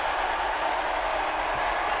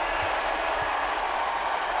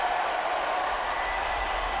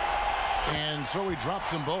 And so he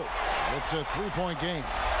drops them both. It's a 3-point game.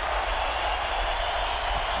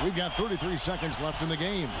 We've got 33 seconds left in the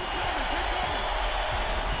game.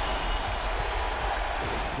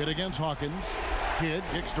 Kidd against Hawkins. Kidd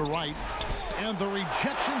kicks to right. And the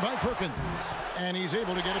rejection by Perkins. And he's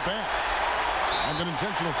able to get it back. And an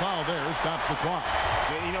intentional foul there stops the clock.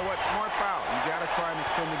 Yeah, you know what? Smart foul. You got to try and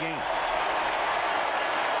extend the game.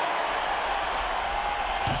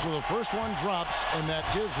 So the first one drops, and that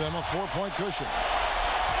gives them a 4-point cushion.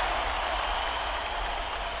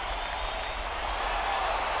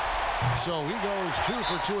 So he goes 2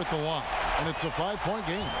 for 2 at the line, and it's a 5-point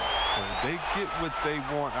game. They get what they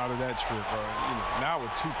want out of that trip. Now a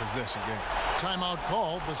 2-possession game. Timeout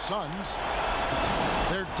called. The Suns,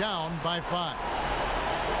 they're down by 5.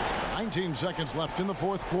 19 seconds left in the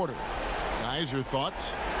fourth quarter. Guys, your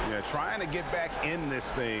thoughts? Yeah, trying to get back in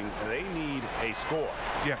this thing, they need a score.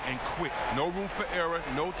 Yeah, and quick. No room for error,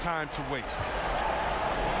 no time to waste.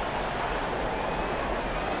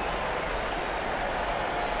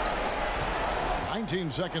 Nineteen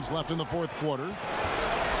seconds left in the fourth quarter.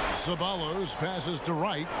 Ceballos passes to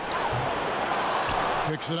Wright.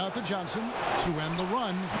 Kicks it out to Johnson to end the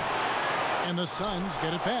run. And the Suns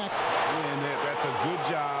get it back. And that's a good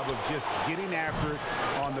job of just getting after it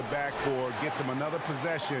on the backboard. Gets them another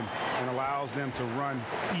possession and allows them to run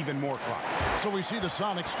even more clock. So we see the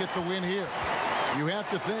Sonics get the win here. You have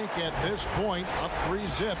to think at this point, up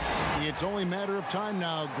 3-zip. It's only a matter of time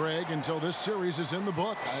now, Greg, until this series is in the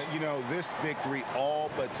books. You know, this victory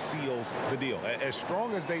all but seals the deal. As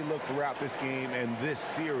strong as they look throughout this game and this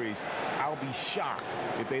series, I'll be shocked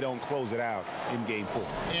if they don't close it out in Game 4.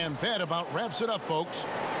 And that about wraps it up, folks.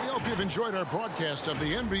 We hope you've enjoyed our broadcast of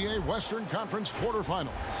the NBA Western Conference quarterfinals.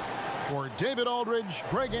 For David Aldridge,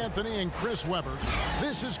 Greg Anthony, and Chris Webber,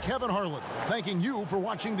 this is Kevin Harlan thanking you for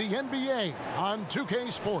watching the NBA on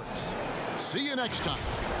 2K Sports. See you next time.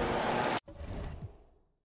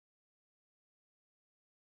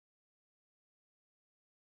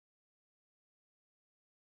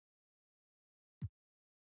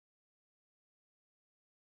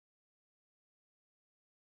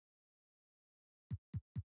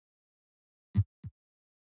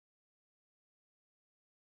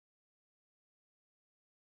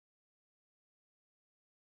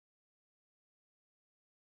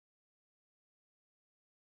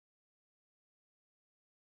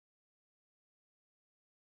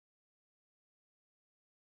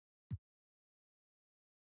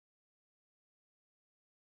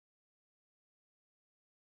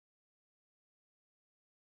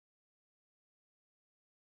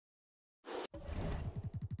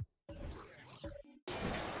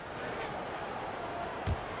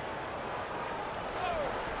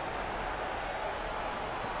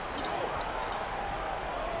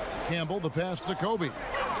 Campbell, the pass to Kobe.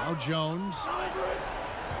 Now Jones.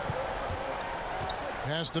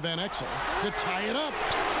 Pass to Van Exel to tie it up.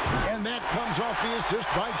 And that comes off the assist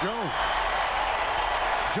by Jones.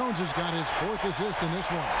 Jones has got his 4th assist in this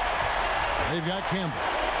one. They've got Campbell.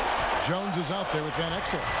 Jones is out there with Van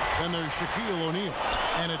Exel. Then there's Shaquille O'Neal.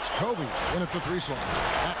 And it's Kobe in at the 3 slot.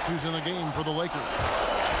 That's who's in the game for the Lakers.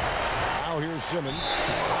 Now here's Simmons.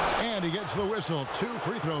 And he gets the whistle. 2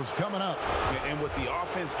 free throws coming up. And with the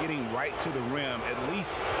offense getting right to the rim, at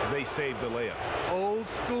least they saved the layup. Old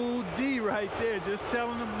school D right there, just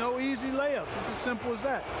telling them no easy layups. It's as simple as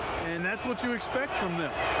that. And that's what you expect from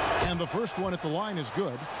them. And the first one at the line is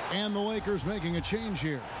good. And the Lakers making a change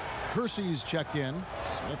here. Kersey's checked in.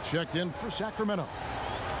 Smith checked in for Sacramento.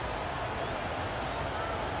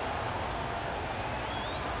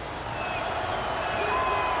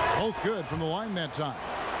 Both good from the line that time.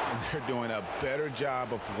 And they're doing a better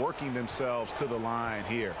job of working themselves to the line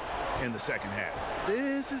here in the second half.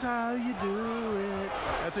 This is how you do it.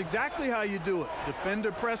 That's exactly how you do it.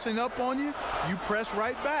 Defender pressing up on you, you press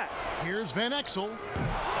right back. Here's Van Exel.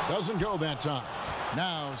 Doesn't go that time.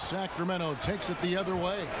 Now Sacramento takes it the other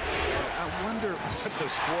way. I wonder what the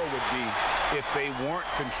score would be if they weren't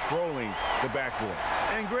controlling the backboard.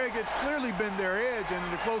 And Greg, it's clearly been their edge, and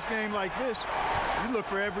in a close game like this, you look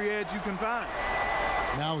for every edge you can find.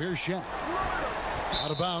 Now here's Shaq.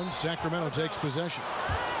 Out of bounds, Sacramento takes possession.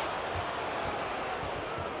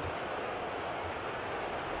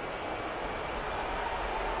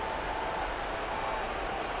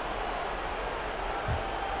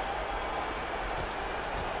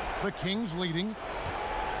 The Kings leading.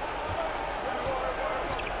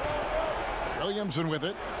 Williamson with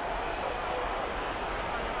it.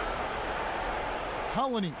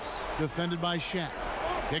 Colonies defended by Shaq.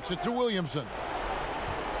 Kicks it to Williamson.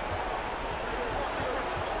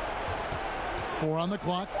 4 on the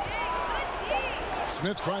clock.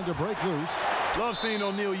 Smith trying to break loose. Love seeing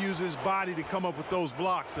O'Neal use his body to come up with those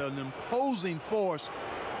blocks. An imposing force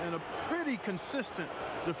and a pretty consistent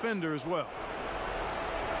defender as well.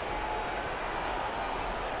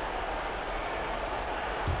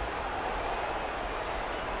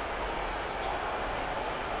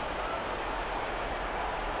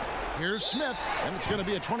 Here's Smith, and it's going to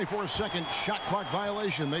be a 24-second shot clock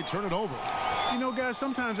violation. They turn it over. You know, guys,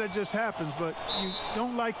 sometimes that just happens, but you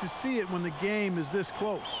don't like to see it when the game is this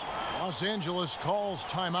close. Los Angeles calls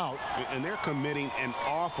timeout. And they're committing an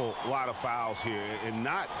awful lot of fouls here, and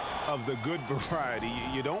not of the good variety.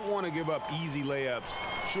 You don't want to give up easy layups,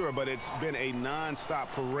 sure, but it's been a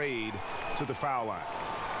non-stop parade to the foul line.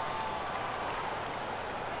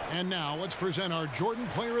 And now let's present our Jordan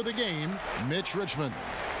Player of the Game, Mitch Richmond.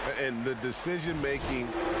 And the decision-making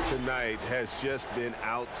tonight has just been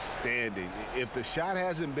outstanding. If the shot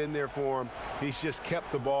hasn't been there for him, he's just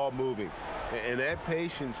kept the ball moving. And that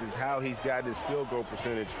patience is how he's gotten his field goal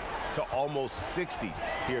percentage to almost 60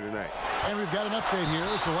 here tonight. And we've got an update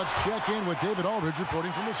here, so let's check in with David Aldridge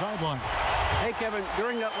reporting from the sideline. Hey, Kevin,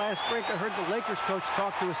 during that last break, I heard the Lakers coach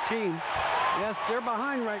talk to his team. Yes, they're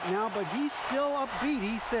behind right now, but he's still upbeat.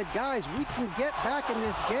 He said, guys, we can get back in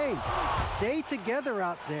this game. Stay together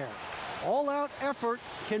out there. All-out effort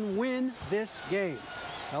can win this game.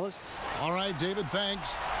 Fellas? All right, David,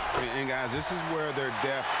 thanks. And guys, this is where their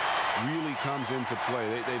depth really comes into play.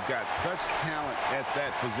 They've got such talent at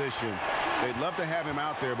that position. They'd love to have him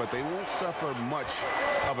out there, but they won't suffer much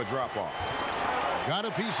of a drop-off. Got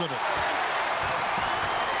a piece of it.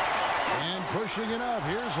 And pushing it up,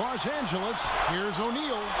 here's Los Angeles. Here's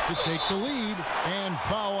O'Neal to take the lead. And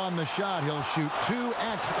foul on the shot. He'll shoot 2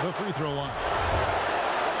 at the free throw line.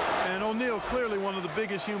 And O'Neal, clearly one of the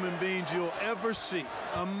biggest human beings you'll ever see.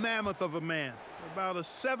 A mammoth of a man, about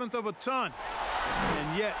 1/7 of a ton,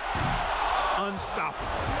 and yet unstoppable.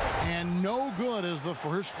 And no good as the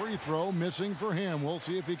first free throw, missing for him. We'll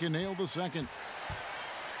see if he can nail the second.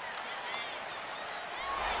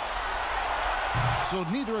 So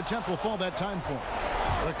neither attempt will fall that time for him.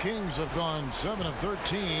 The Kings have gone 7 of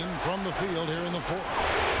 13 from the field here in the fourth.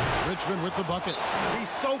 Richmond with the bucket. He's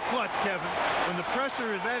so clutch, Kevin. When the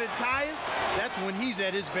pressure is at its highest, that's when he's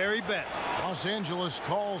at his very best. Los Angeles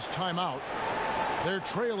calls timeout. They're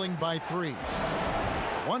trailing by 3.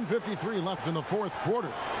 1:53 left in the fourth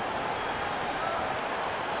quarter.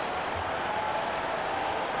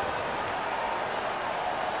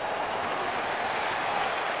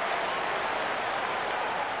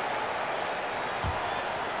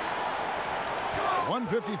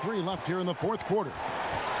 .153 left here in the fourth quarter.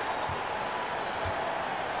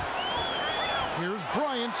 Here's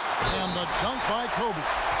Bryant, and the dunk by Kobe.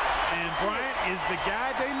 And Bryant is the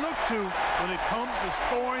guy they look to when it comes to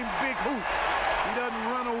scoring big hoops. He doesn't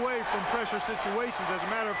run away from pressure situations. As a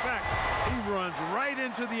matter of fact, he runs right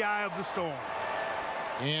into the eye of the storm.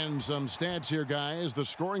 And some stats here, guys. The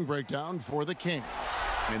scoring breakdown for the Kings.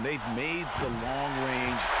 And they've made the long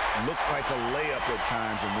range look like a layup at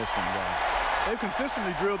times in this one, guys. They've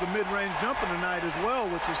consistently drilled the mid-range jumper tonight as well,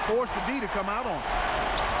 which has forced the D to come out on.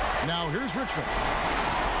 Now here's Richmond.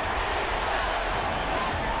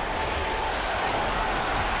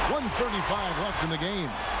 1:35 left in the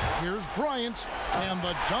game. Here's Bryant, and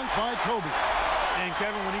the dunk by Kobe. And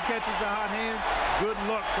Kevin, when he catches the hot hand, good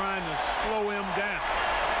luck trying to slow him down.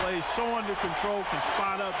 Plays so under control, can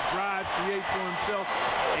spot up, drive, create for himself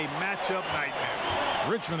a matchup nightmare.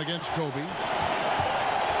 Richmond against Kobe.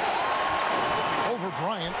 Over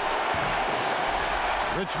Bryant.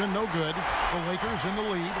 Richmond no good. The Lakers in the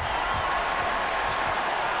lead.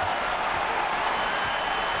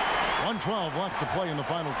 1:12 left to play in the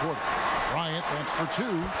final quarter. Bryant, that's for 2.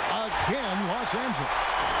 Again, Los Angeles.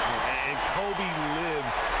 And Kobe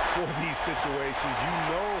lives for these situations. You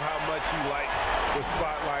know how much he likes the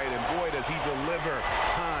spotlight, and boy, does he deliver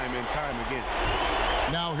time and time again.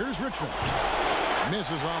 Now here's Richmond.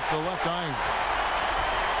 Misses off the left iron.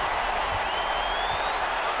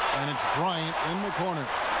 And it's Bryant in the corner.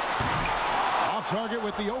 Off target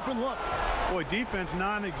with the open look. Boy, defense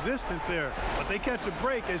non-existent there, but they catch a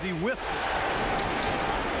break as he whiffs it.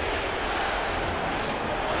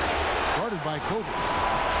 Guarded by Kobe.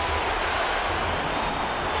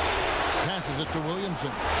 Passes it to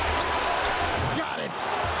Williamson. Got it!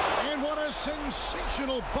 And what a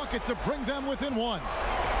sensational bucket to bring them within 1.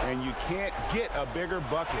 And you can't get a bigger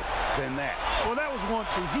bucket than that. Well, that was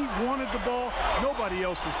 1-2. He wanted the ball. Nobody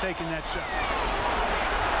else was taking that shot.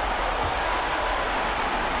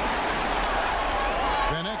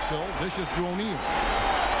 Van Exel dishes to O'Neal.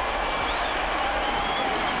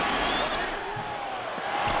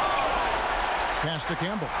 Pass to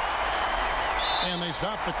Campbell. And they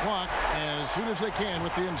stop the clock as soon as they can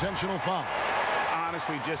with the intentional foul.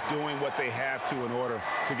 Honestly, just doing what they have to in order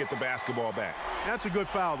to get the basketball back. That's a good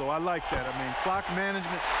foul, though. I like that. I mean, clock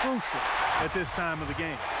management crucial at this time of the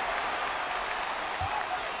game.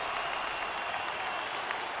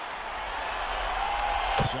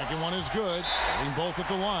 Second one is good. Getting both at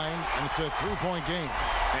the line, and it's a 3-point game.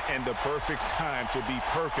 And the perfect time to be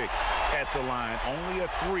perfect at the line. Only a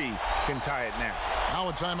 3 can tie it now. Now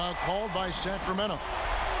a timeout called by Sacramento.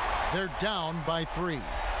 They're down by 3.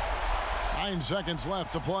 9 seconds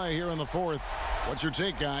left to play here in the fourth. What's your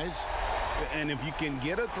take, guys? And if you can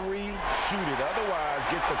get a 3, shoot it. Otherwise,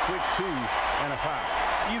 get the quick 2 and a foul.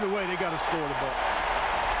 Either way, they got to score the ball.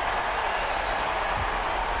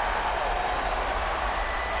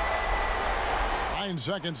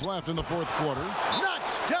 Seconds left in the fourth quarter.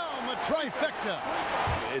 Knocks down the trifecta.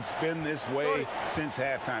 It's been this way since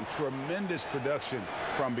halftime. Tremendous production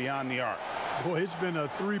from beyond the arc. Boy, it's been a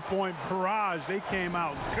 3-point barrage. They came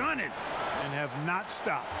out gunning and have not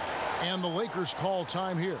stopped. And the Lakers call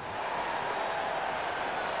time here.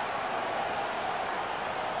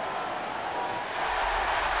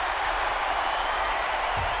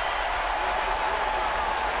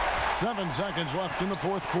 Seven seconds left in the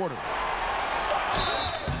fourth quarter.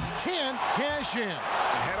 Can't cash in.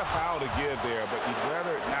 I had a foul to give there, but you'd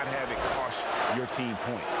rather not have it cost your team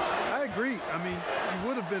points. I agree. I mean, you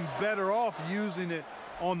would have been better off using it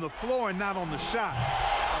on the floor and not on the shot.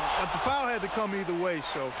 But the foul had to come either way,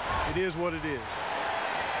 so it is what it is.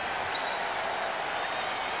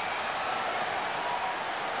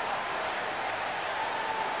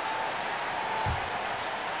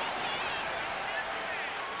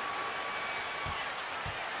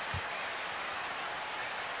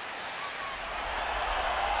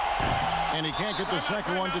 And he can't get the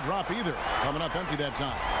second one to drop either. Coming up empty that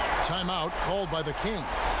time. Timeout called by the Kings.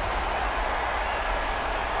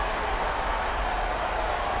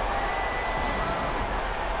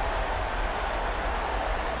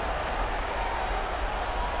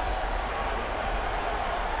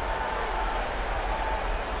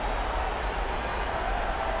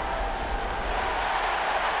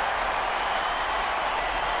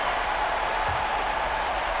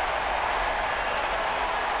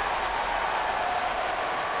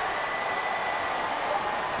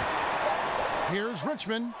 Here's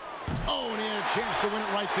Richmond. Oh, and he had a chance to win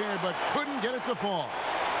it right there, but couldn't get it to fall.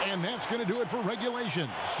 And that's going to do it for regulation.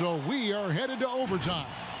 So we are headed to overtime.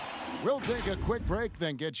 We'll take a quick break,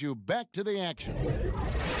 then get you back to the action.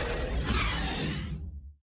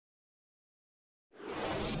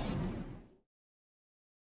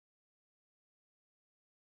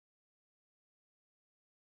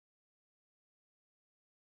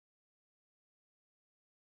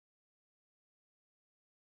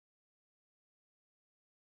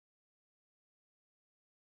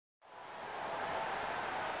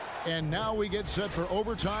 And now we get set for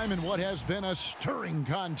overtime in what has been a stirring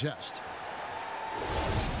contest.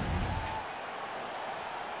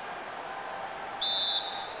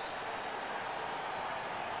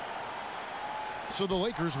 So the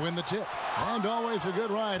Lakers win the tip. And always a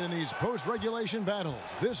good ride in these post-regulation battles.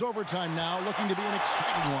 This overtime now looking to be an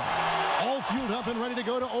exciting one. All fueled up and ready to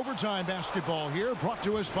go to overtime basketball here, brought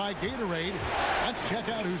to us by Gatorade. Let's check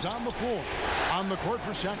out who's on the floor. On the court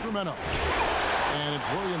for Sacramento. And it's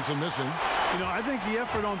Williamson missing. You know, I think the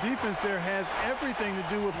effort on defense there has everything to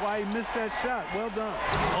do with why he missed that shot. Well done.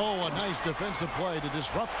 Oh, a nice defensive play to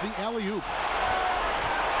disrupt the alley-oop.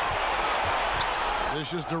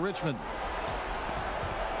 This is to Richmond.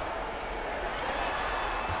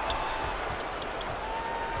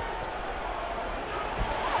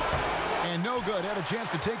 And no good. Had a chance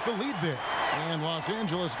to take the lead there. And Los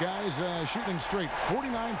Angeles guys shooting straight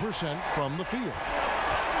 49% from the field.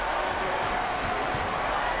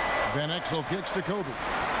 Van Exel kicks to Kobe.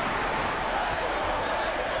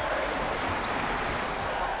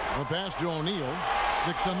 The pass to O'Neal.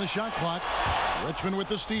 6 on the shot clock. Richmond with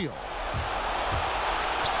the steal.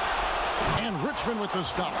 And Richmond with the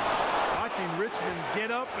stuff. Watching Richmond get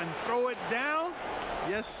up and throw it down.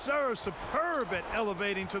 Yes, sir. Superb at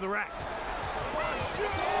elevating to the rack.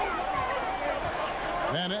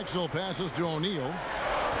 Van Exel passes to O'Neal.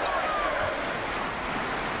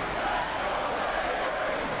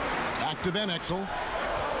 To Van Exel.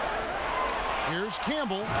 Here's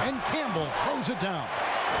Campbell, and Campbell throws it down.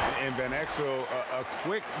 And Van Exel, a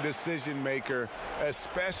quick decision maker,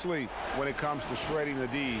 especially when it comes to shredding the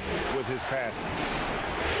D with his passes.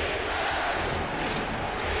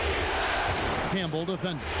 Campbell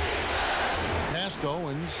defending. Pass to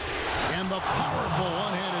Owens, and the powerful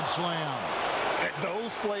one-handed slam.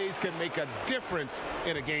 Those plays can make a difference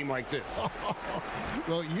in a game like this.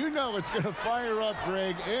 Well, you know it's going to fire up,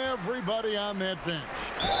 Greg, everybody on that bench.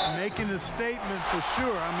 Making a statement for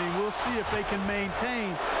sure. I mean, we'll see if they can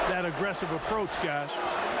maintain that aggressive approach, guys.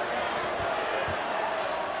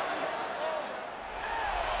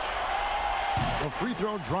 The free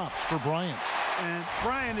throw drops for Bryant. And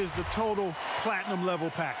Bryant is the total platinum level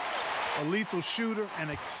package. A lethal shooter, an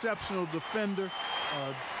exceptional defender,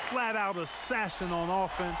 a flat-out assassin on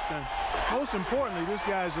offense, and most importantly, this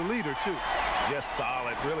guy's a leader, too. Just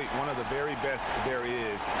solid. Really one of the very best there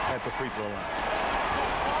is at the free throw line.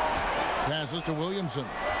 Passes to Williamson.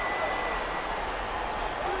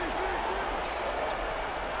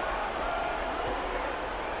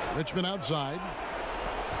 Richmond outside.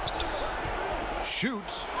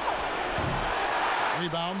 Shoots.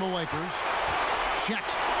 Rebound the Lakers.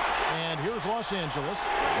 Checks. And here's Los Angeles.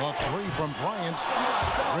 A three from Bryant.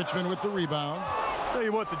 Richmond with the rebound. Tell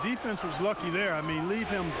you what, the defense was lucky there. I mean, leave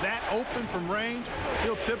him that open from range,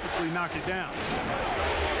 he'll typically knock it down.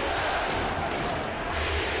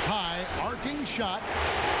 High, arcing shot.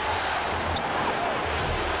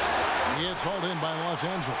 It's hauled in by Los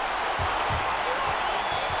Angeles.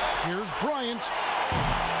 Here's Bryant.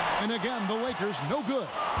 And again, the Lakers no good.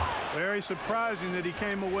 Very surprising that he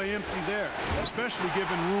came away empty there, especially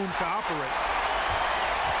given room to operate.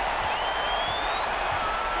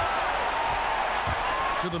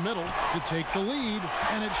 To the middle to take the lead,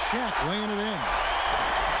 and it's Shaq laying it in.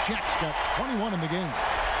 Shaq's got 21 in the game.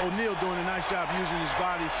 O'Neal doing a nice job using his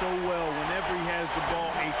body so well whenever he has the ball.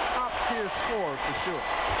 A top-tier scorer for sure.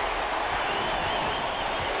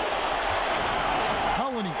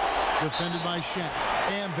 Colonies defended by Shaq.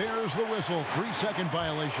 And there's the whistle. 3-second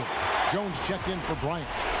violation. Jones checked in for Bryant.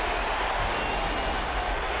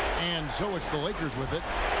 And so it's the Lakers with it.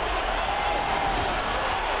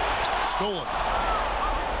 stolen.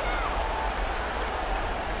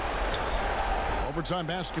 Overtime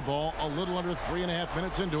basketball, a little under 3.5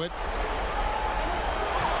 minutes into it.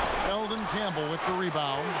 Eldon Campbell with the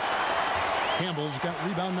rebound. Campbell's got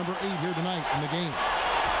rebound number 8 here tonight in the game.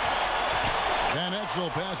 Van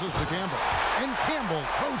Exel passes to Campbell, and Campbell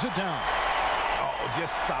throws it down. Oh,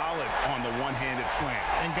 just solid on the one-handed slam.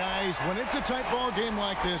 And guys, when it's a tight ball game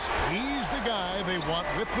like this, he's the guy they want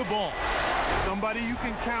with the ball. Somebody you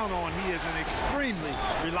can count on. He is an extremely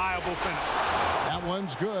reliable finisher. That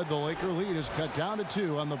one's good. The Laker lead is cut down to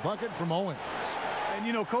 2 on the bucket from Owens. And,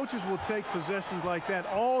 you know, coaches will take possessions like that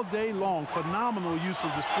all day long. Phenomenal use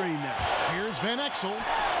of the screen there. Here's Van Exel.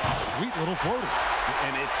 Sweet little floater.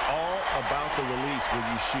 And it's all about the release when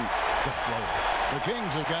you shoot the floater. The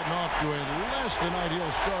Kings have gotten off to a less than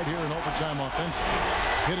ideal start here in overtime offensively,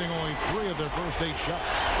 hitting only 3 of their first 8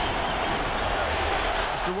 shots.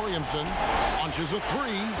 Mr. Williamson launches a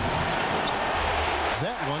 3.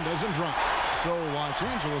 That one doesn't drop. So Los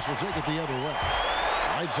Angeles will take it the other way.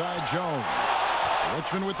 Right side Jones.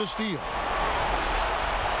 Richmond with the steal.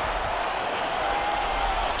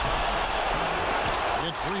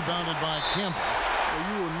 It's rebounded by Campbell.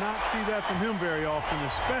 Well, you will not see that from him very often,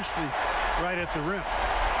 especially right at the rim.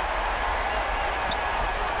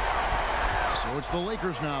 So it's the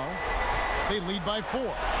Lakers now. They lead by 4.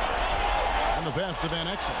 And the pass to Van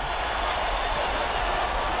Exel.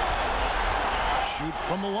 Shoots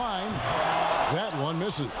from the line. That one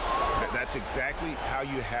misses. That's exactly how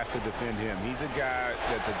you have to defend him. He's a guy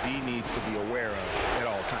that the D needs to be aware of at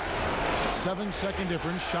all times. 7-second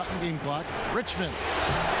difference, shot and game clock. Richmond.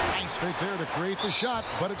 Nice fake there to create the shot,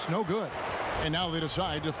 but it's no good. And now they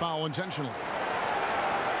decide to foul intentionally.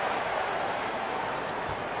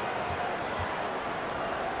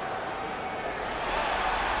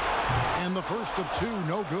 And the first of 2,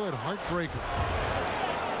 no good. Heartbreaker.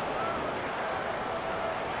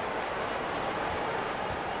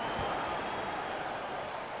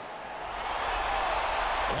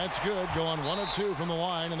 That's good, going 1 of 2 from the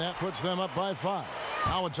line, and that puts them up by 5.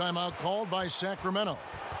 Now a timeout called by Sacramento.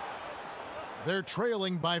 They're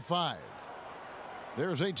trailing by 5.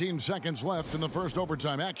 There's 18 seconds left in the first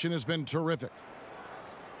overtime. Action has been terrific.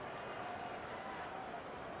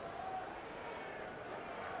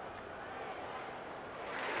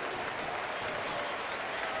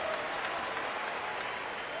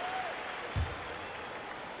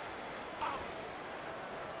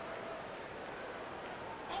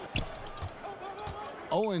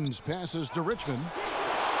 Owens passes to Richmond,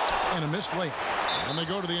 and a missed layup. And they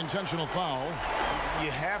go to the intentional foul.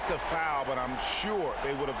 You have to foul, but I'm sure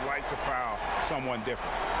they would have liked to foul someone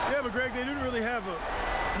different. Yeah, but Greg, they didn't really have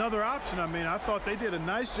another option. I mean, I thought they did a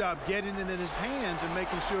nice job getting it in his hands and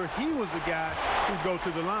making sure he was the guy who'd go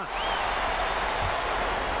to the line.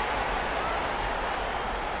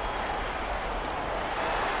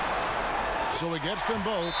 So he gets them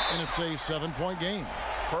both, and it's a 7-point game.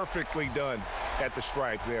 Perfectly done at the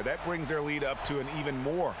stripe there. That brings their lead up to an even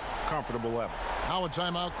more comfortable level. Now a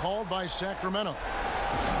timeout called by Sacramento.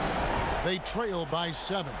 They trail by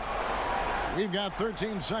 7. We've got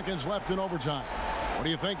 13 seconds left in overtime. What do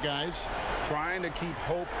you think, guys? Trying to keep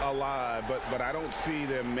hope alive, but I don't see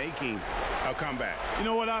them making a comeback. You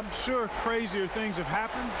know what? I'm sure crazier things have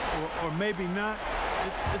happened, or maybe not.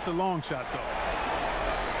 It's a long shot, though.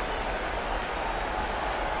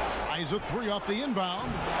 Tries a 3 off the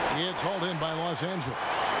inbound. It's hauled in by Los Angeles.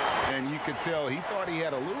 And you could tell he thought he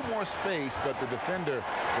had a little more space, but the defender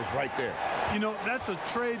was right there. You know, that's a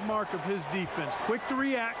trademark of his defense. Quick to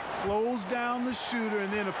react, close down the shooter,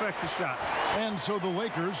 and then affect the shot. And so the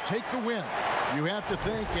Lakers take the win. You have to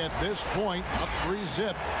think at this point, up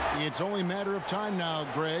 3-zip. It's only a matter of time now,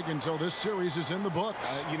 Greg, until this series is in the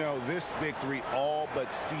books. You know, this victory all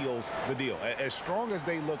but seals the deal. As strong as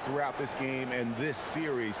they look throughout this game and this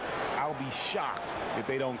series, I'll be shocked if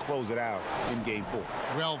they don't close it out in Game 4.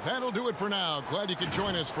 Well, that'll do it for now. Glad you could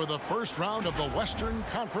join us for the first round of the Western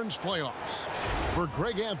Conference Playoffs. For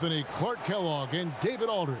Greg Anthony, Clark Kellogg, and David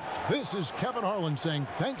Aldridge, this is Kevin Harlan saying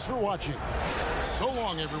thanks for watching. So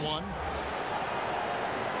long, everyone.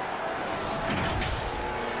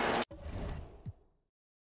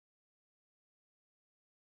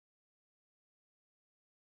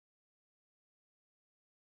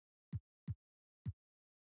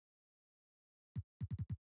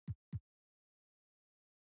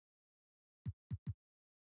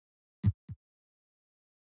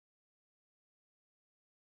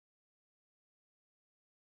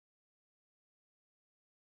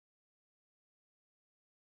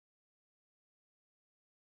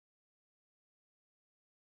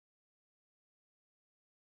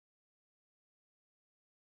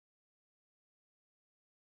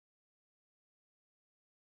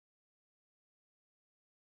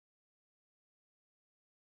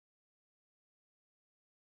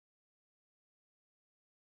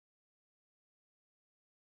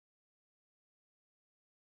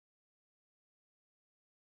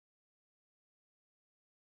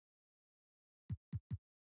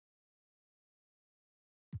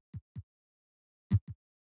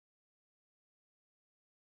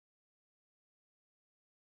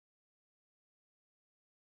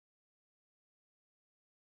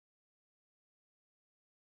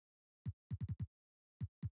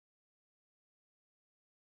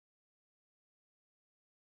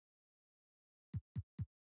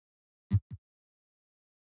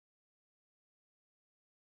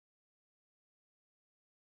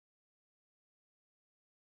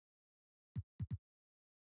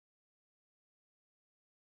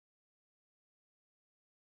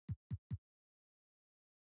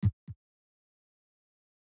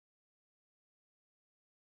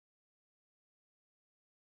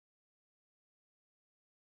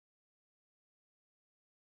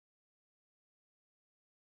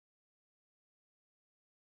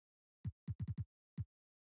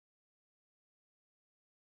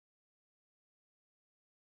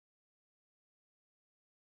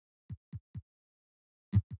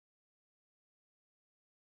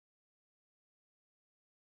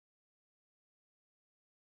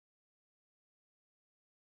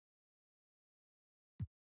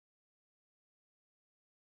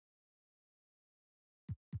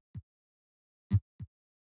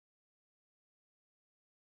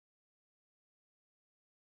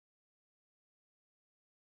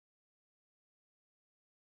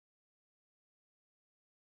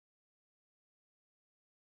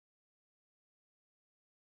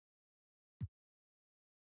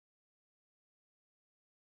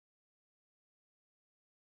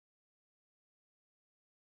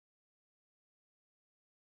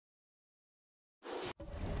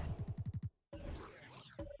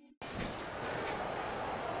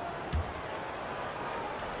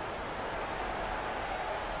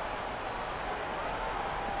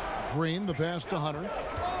 Green, the pass to Hunter.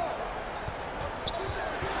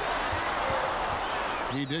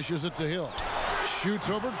 He dishes it to Hill. Shoots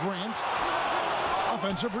over Grant.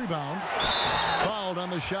 Offensive rebound. Fouled on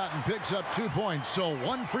the shot and picks up 2 points. So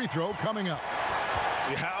one free throw coming up.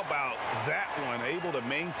 How about that one? Able to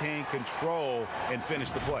maintain control and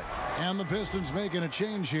finish the play. And the Pistons making a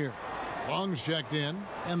change here. Long's checked in,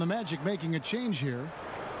 and the Magic making a change here.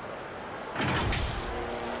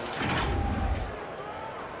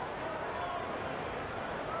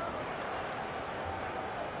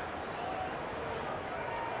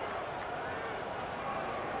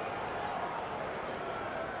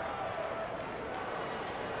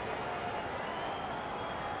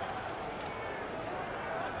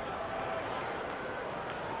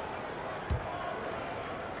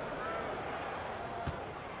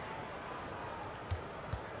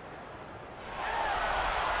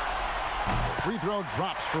 Free throw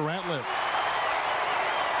drops for Ratliff.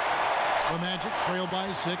 The Magic trail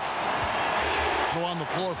by 6. So on the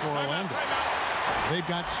floor for Orlando. They've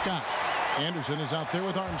got Scott. Anderson is out there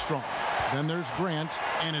with Armstrong. Then there's Grant,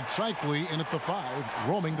 and it's Cycli in at the 5,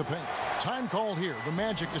 roaming the paint. Time called here. The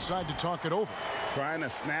Magic decide to talk it over. Trying to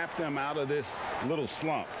snap them out of this little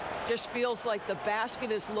slump. Just feels like the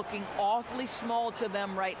basket is looking awfully small to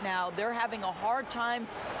them right now. They're having a hard time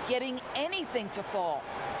getting anything to fall.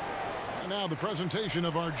 And now the presentation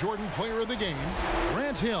of our Jordan Player of the Game,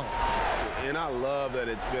 Grant Hill. And I love that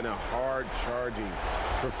it's been a hard charging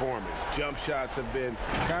performance. Jump shots have been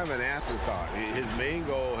kind of an afterthought. His main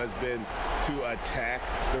goal has been to attack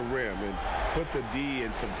the rim and put the D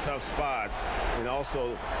in some tough spots and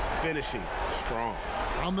also finishing strong.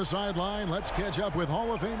 On the sideline, let's catch up with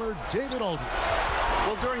Hall of Famer David Aldridge.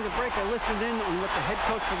 Well, during the break, I listened in on what the head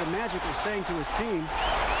coach for the Magic was saying to his team.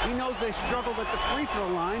 He knows they struggled at the free throw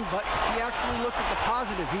line, but he actually looked at the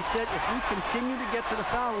positive. He said, if we continue to get to the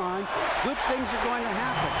foul line, good things are going to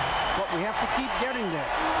happen. But we have to keep getting there.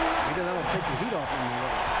 Maybe that'll take the heat off him a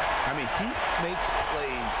little. I mean, he makes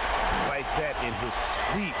plays like that in his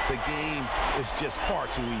sleep. The game is just far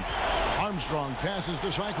too easy. Armstrong passes to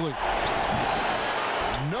Cycli.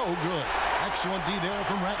 No good. Excellent D there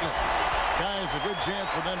from Ratliff. Guys, a good chance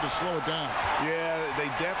for them to slow it down. Yeah, they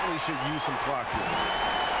definitely should use some clock here.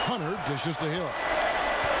 Hunter dishes to Hill.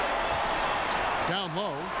 Down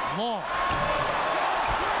low, Long.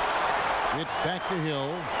 It's back to Hill.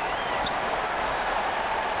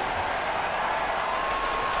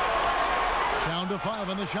 Down to 5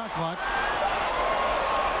 on the shot clock.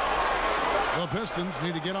 The Pistons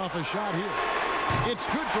need to get off a shot here. It's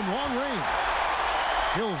good from long range.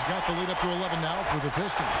 Hill's got the lead up to 11 now for the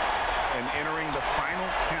Pistons. And entering the final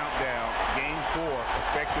countdown, game 4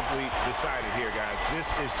 effectively decided here, guys.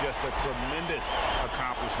 This is just a tremendous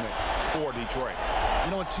accomplishment for Detroit.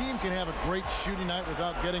 You know, a team can have a great shooting night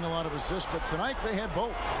without getting a lot of assists, but tonight they had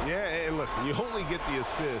both. Yeah, and listen, you only get the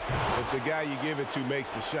assist if the guy you give it to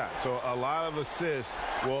makes the shot. So a lot of assists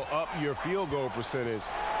will up your field goal percentage,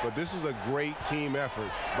 but this was a great team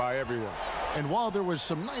effort by everyone. And while there was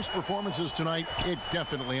some nice performances tonight, it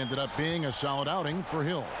definitely ended up being a solid outing for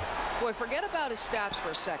Hill. Boy, forget about his stats for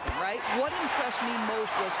a second, right? What impressed me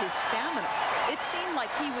most was his stamina. It seemed like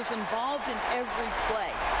he was involved in every play.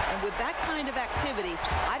 And with that kind of activity,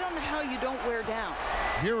 I don't know how you don't wear down.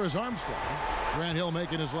 Here is Armstrong. Grant Hill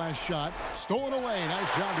making his last shot. Stolen away. Nice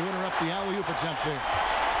job to interrupt the alley-oop attempt there.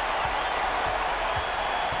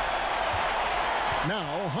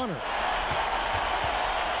 Now, Hunter.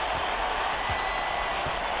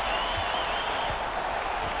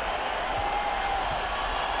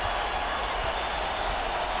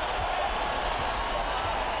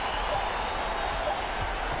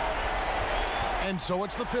 And so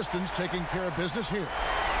it's the Pistons taking care of business here.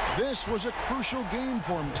 This was a crucial game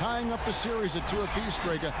for them, tying up the series at 2 apiece,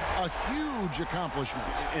 Greg. A huge accomplishment.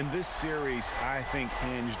 And this series, I think,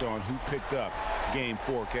 hinged on who picked up game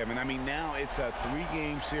 4, Kevin. I mean, now it's a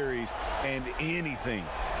 3-game series, and anything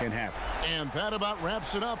can happen. And that about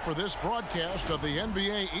wraps it up for this broadcast of the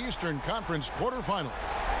NBA Eastern Conference quarterfinals.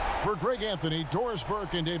 For Greg Anthony, Doris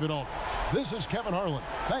Burke, and David Aldridge, this is Kevin Harlan.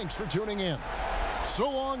 Thanks for tuning in. So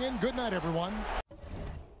long and good night, everyone.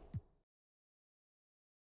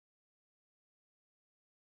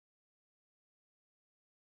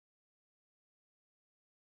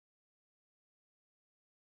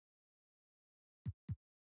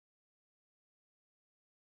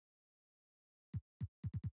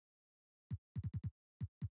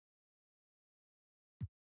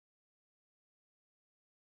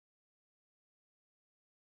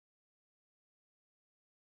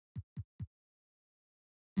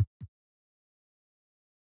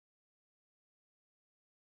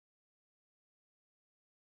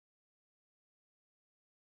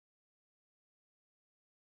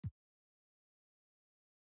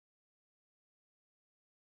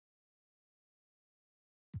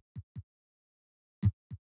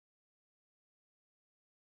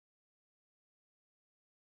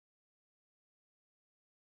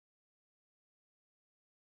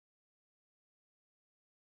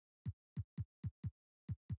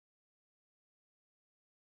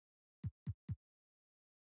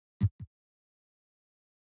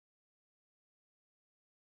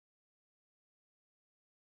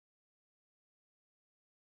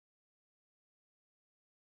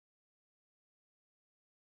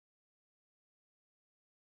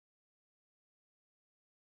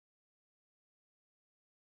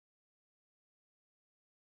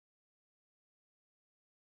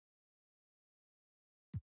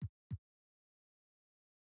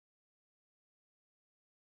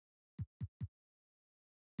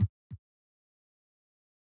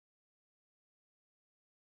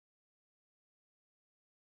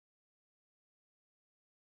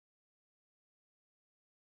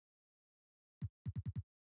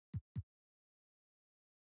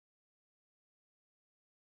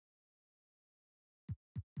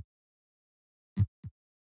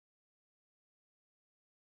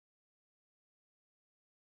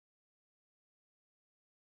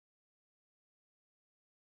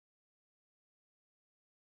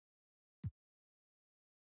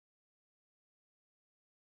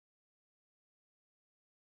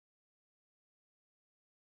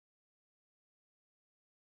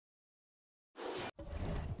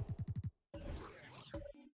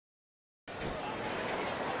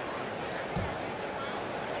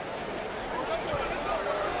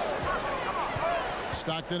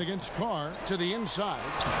 Stockton against Carr to the inside.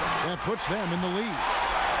 That puts them in the lead.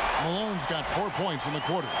 Malone's got 4 points in the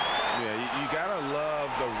quarter. Yeah, you got to love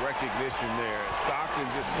the recognition there. Stockton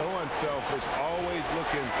just so unselfish, always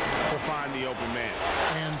looking to find the open man.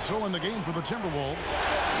 And so in the game for the Timberwolves,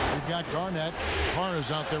 we've got Garnett. Carr is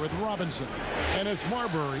out there with Robinson. And it's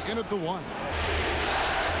Marbury in at the 1.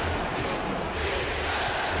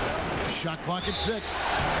 Shot clock at 6.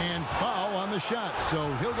 And foul on the shot,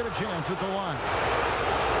 so he'll get a chance at the line.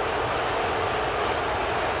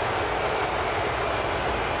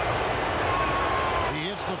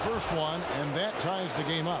 The first one, and that ties the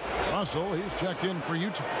game up. Russell, he's checked in for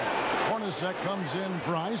Utah. Hornacek comes in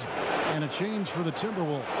for Isaac, and a change for the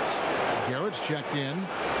Timberwolves. Garrett's checked in.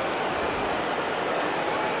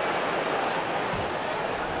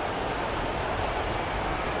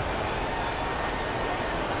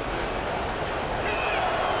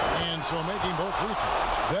 And so making both free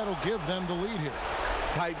throws. That'll give them the lead here.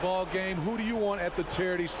 Tight ball game. Who do you want at the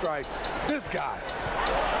charity stripe? This guy.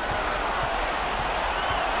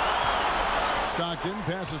 Stockton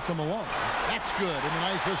passes to Malone. That's good, and a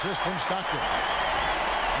nice assist from Stockton.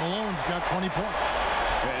 Malone's got 20 points.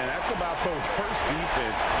 And that's about the worst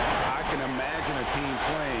defense I can imagine a team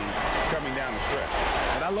playing coming down the stretch.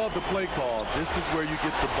 And I love the play call. This is where you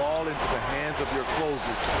get the ball into the hands of your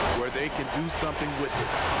closers, where they can do something with it.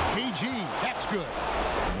 PG, that's good.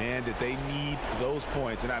 Man, did they need those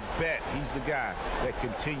points, and I bet he's the guy that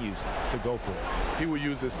continues to go for it. He will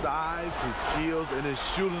use his size, his skills, and his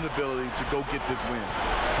shooting ability to go get this win.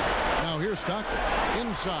 Now here's Stockton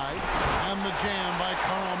inside, and the jam by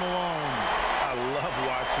Karl Malone. I love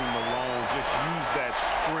watching Malone just use that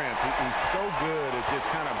strength. He's so good at just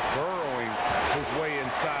kind of burrowing his way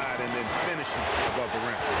inside and then finishing above the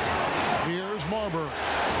rim. Here's Marbury.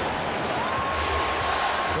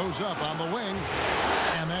 Goes up on the wing,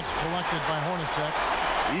 and that's collected by Hornacek.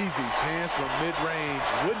 Easy chance from mid-range.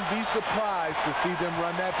 Wouldn't be surprised to see them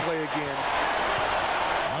run that play again.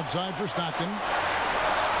 Outside for Stockton.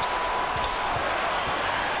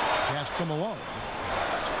 Pass to Malone.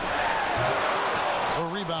 A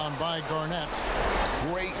rebound by Garnett.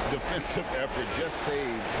 Great defensive effort. Just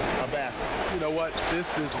saved a basket. You know what?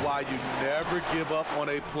 This is why you never give up on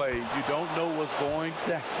a play. You don't know what's going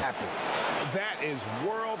to happen. That is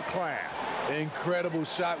world class. Incredible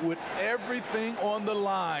shot with everything on the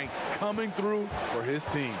line coming through for his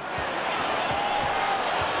team.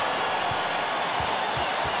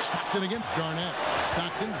 Stockton against Garnett.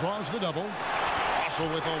 Stockton draws the double. Also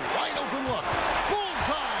with a wide open look.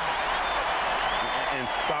 Bullseye! And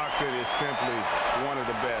Stockton is simply one of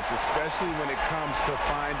the best, especially when it comes to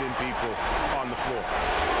finding people on the floor.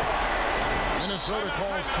 Minnesota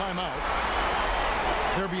calls timeout.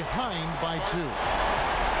 They're behind by 2.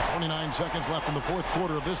 29 seconds left in the fourth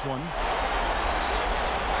quarter of this one.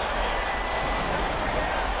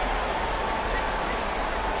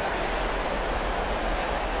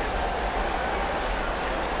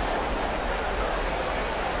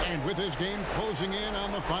 And with this game closing in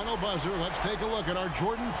on the final buzzer, let's take a look at our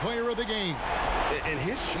Jordan Player of the Game. And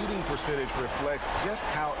his shooting percentage reflects just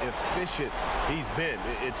how efficient he's been.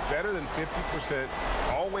 It's better than 50%,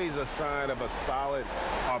 always a sign of a solid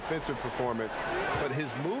offensive performance. But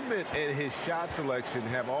his movement and his shot selection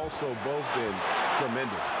have also both been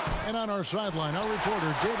tremendous. And on our sideline, our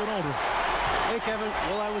reporter, David Aldridge. Hey, Kevin.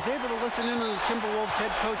 Well, I was able to listen in to the Timberwolves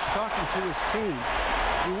head coach talking to his team.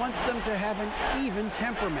 He wants them to have an even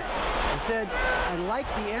temperament. He said, I like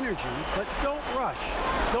the energy, but don't rush.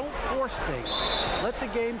 Don't force things. Let the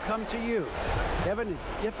game come to you. Kevin,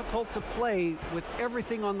 it's difficult to play with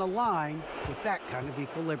everything on the line with that kind of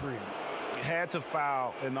equilibrium. Had to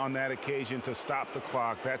foul, and on that occasion to stop the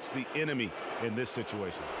clock. That's the enemy in this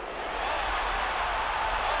situation.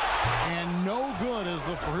 And no good as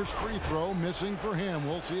the first free throw missing for him.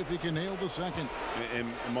 We'll see if he can nail the second.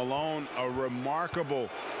 And Malone, a remarkable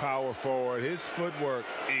power forward. His footwork,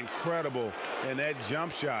 incredible. And that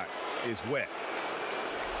jump shot is wet.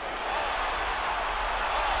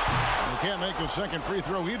 He can't make the second free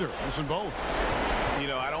throw either. Missing both. You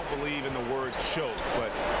know, I don't believe in the word choke,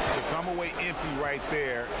 but to come away empty right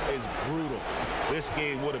there is brutal. This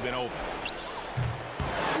game would have been over.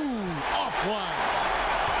 Ooh, offline.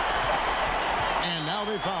 And now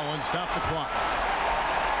they foul and stop the clock.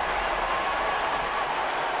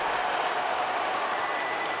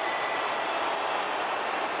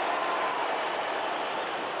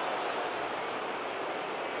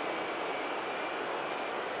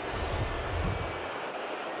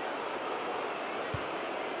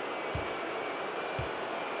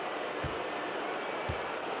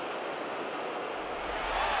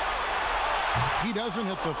 He doesn't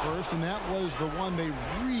hit the first, and that was the one they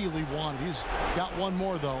really wanted. He's got one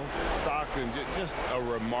more, though. Stockton, just a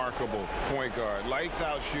remarkable point guard. Lights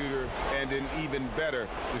out shooter and an even better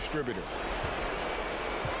distributor.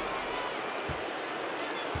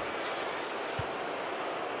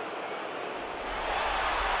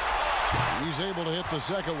 He's able to hit the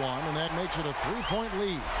second one, and that makes it a 3-point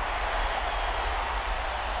lead.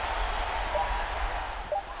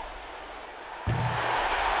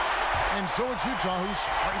 And so it's Utah who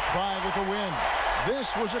scraped by with a win.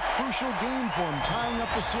 This was a crucial game for him, tying up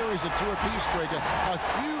the series at 2 apiece, Greg. A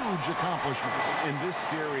huge accomplishment. In this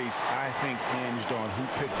series, I think hinged on who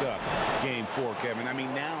picked up game 4, Kevin. I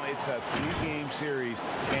mean, now it's a 3-game series,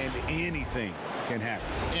 and anything can happen.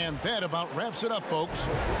 And that about wraps it up, folks.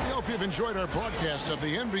 We hope you've enjoyed our broadcast of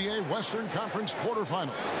the NBA Western Conference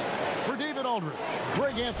quarterfinals. For David Aldridge,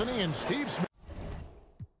 Greg Anthony, and Steve Smith.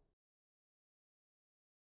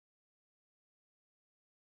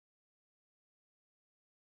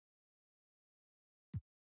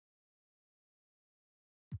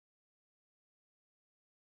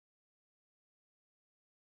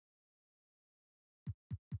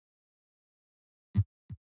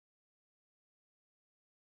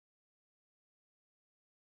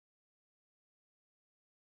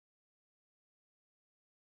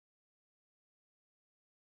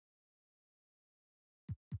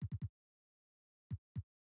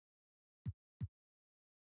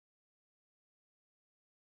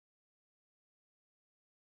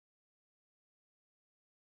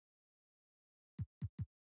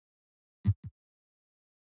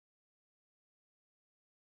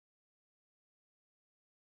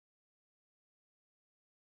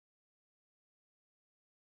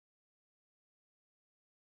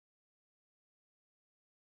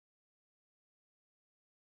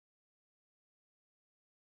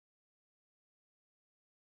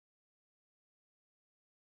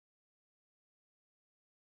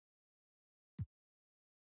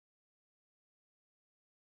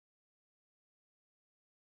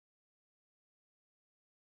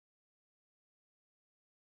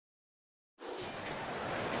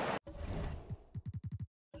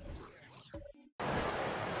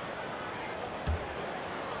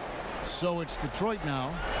 So it's Detroit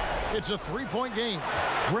now. It's a 3-point game.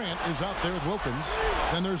 Grant is out there with Wilkins.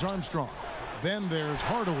 Then there's Armstrong. Then there's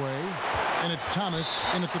Hardaway. And it's Thomas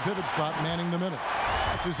in at the pivot spot, manning the middle.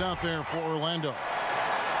 That's is out there for Orlando.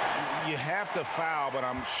 You have to foul, but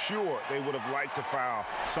I'm sure they would have liked to foul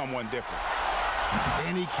someone different.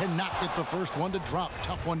 And he cannot get the first one to drop.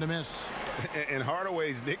 Tough one to miss. And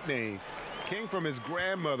Hardaway's nickname came from his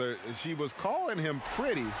grandmother. She was calling him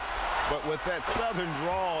pretty, but with that southern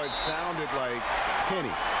drawl, it sounded like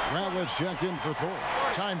Penny. Ratliff's checked in for Thor.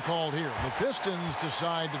 Time called here. The Pistons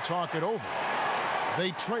decide to talk it over.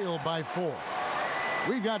 They trail by 4.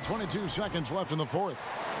 We've got 22 seconds left in the fourth.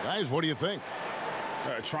 Guys, what do you think?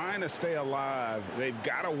 Trying to stay alive, they've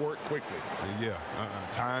got to work quickly. Yeah,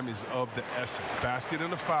 time is of the essence. Basket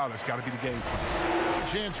and a foul, that's got to be the game plan.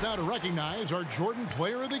 Chance now to recognize our Jordan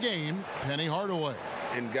player of the game, Penny Hardaway.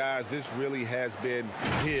 And guys, this really has been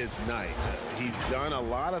his night. He's done a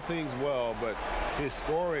lot of things well, but his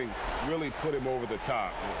scoring really put him over the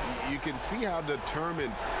top. You can see how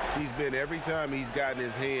determined he's been every time he's gotten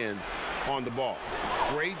his hands on the ball.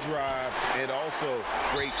 Great drive and also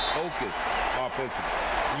great focus offensively.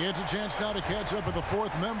 He gets a chance now to catch up with the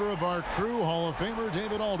fourth member of our crew, Hall of Famer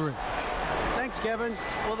David Aldridge. Thanks, Kevin.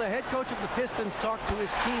 Well, the head coach of the Pistons talked to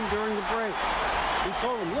his team during the break. He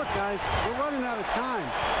told them, look, guys, we're running out of time.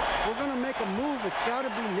 If we're going to make a move, it's got to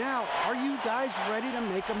be now. Are you guys ready to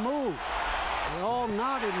make a move? They all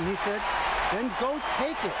nodded, and he said, then go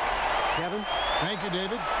take it. Kevin? Thank you,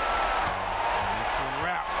 David. And it's a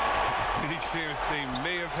wrap. Any chance they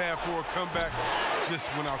may have had for a comeback just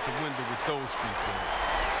went out the window with those free throws.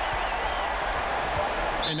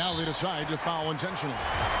 And now they decide to foul intentionally.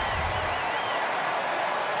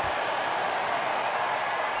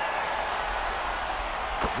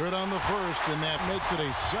 Good on the first, and that makes it a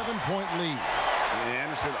 7-point lead. And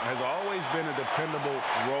Anderson has always been a dependable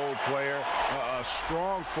role player, a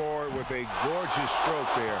strong forward with a gorgeous stroke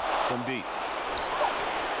there from deep.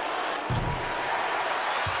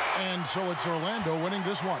 And so it's Orlando winning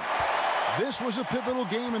this one. This was a pivotal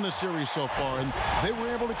game in the series so far, and they were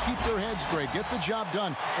able to keep their heads straight, get the job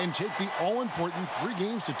done, and take the all-important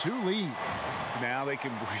 3-2 lead. Now they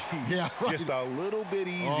can breathe right. just a little bit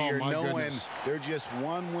easier, knowing goodness. they're just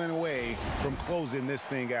one win away from closing this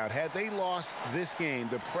thing out. Had they lost this game,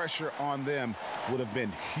 the pressure on them would have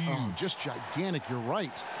been huge. Oh, just gigantic, you're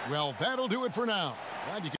right. Well, that'll do it for now.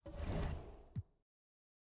 Glad you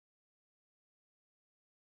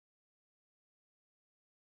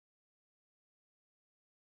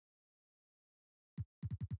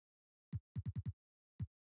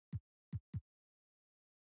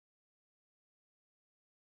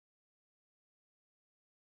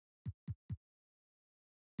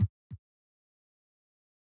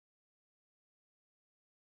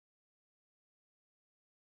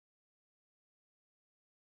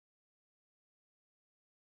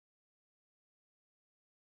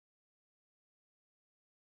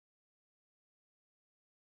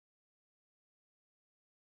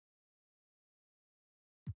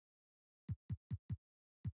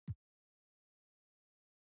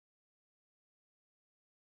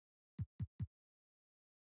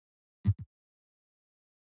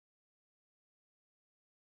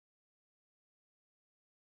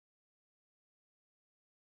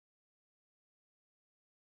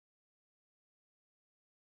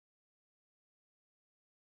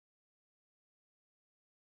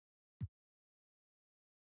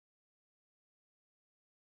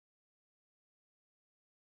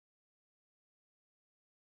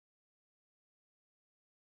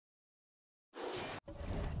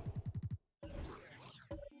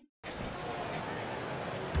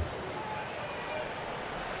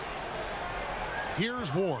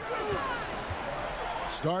Here's Ward.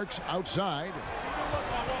 Starks outside.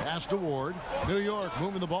 Pass to Ward. New York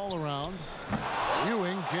moving the ball around.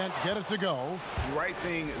 Ewing can't get it to go. The right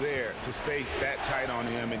thing there to stay that tight on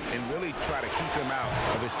him and really try to keep him out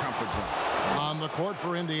of his comfort zone. On the court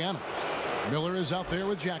for Indiana. Miller is out there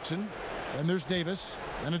with Jackson. Then there's Davis.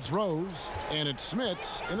 Then it's Rose. And it's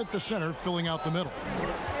Smits in at the center, filling out the middle.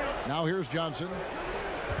 Now here's Johnson.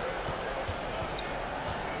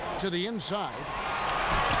 To the inside.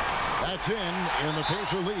 That's in, and the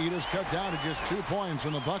Pacer lead is cut down to just 2 points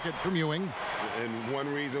in the bucket from Ewing. And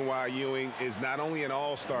one reason why Ewing is not only an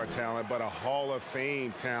all-star talent, but a Hall of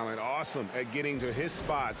Fame talent. Awesome at getting to his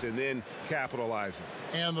spots and then capitalizing.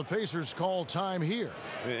 And the Pacers call time here.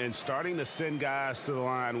 And starting to send guys to the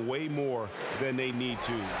line way more than they need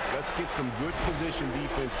to. Let's get some good position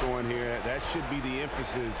defense going here. That should be the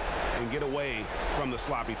emphasis and get away from the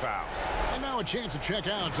sloppy fouls. And now a chance to check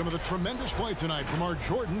out some of the tremendous play tonight from our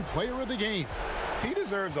Jordan player of the game. He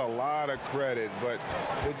deserves a lot of credit, but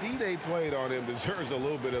the D they played on him deserves a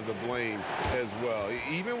little bit of the blame as well.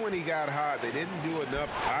 Even when he got hot, they didn't do enough,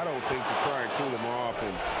 I don't think, to try and cool him off.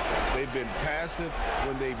 And they've been passive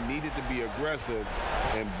when they've needed to be aggressive,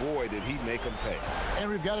 and boy, did he make them pay. And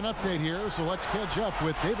we've got an update here, so let's catch up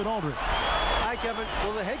with David Aldridge. Hi, Kevin.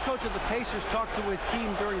 Well, the head coach of the Pacers talked to his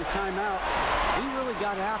team during the timeout. He really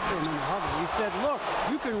got after him in the huddle. He said, look,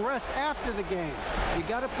 you can rest after the game. You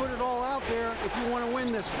got to put it all out there if you want to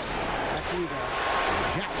win this one. Back to you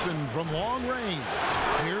guys. Jackson from long range.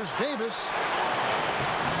 Here's Davis.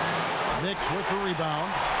 Knicks with the rebound.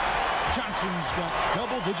 Johnson's got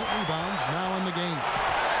double-digit rebounds now in the game.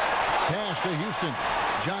 Pass to Houston.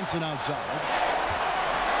 Johnson outside.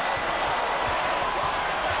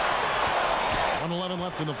 1:11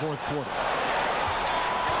 left in the fourth quarter.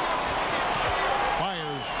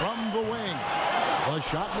 Fires from the wing. The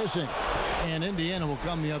shot missing. And Indiana will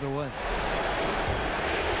come the other way.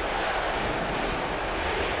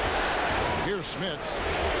 Here's Smits.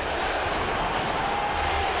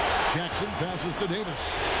 Jackson passes to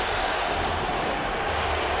Davis.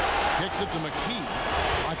 Kicks it to McKee.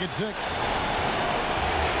 Lock at 6.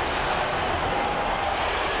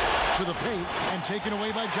 To the paint and taken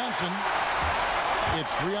away by Johnson.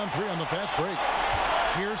 It's 3-on-3 on the fast break.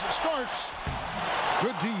 Here's Starks.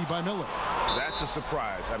 Good D by Miller. That's a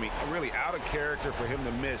surprise. I mean, really out of character for him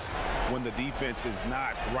to miss when the defense is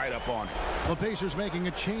not right up on him. The Pacers making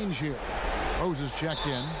a change here. Rose is checked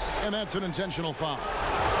in, and that's an intentional foul.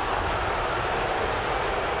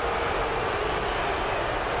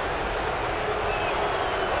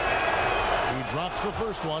 He drops the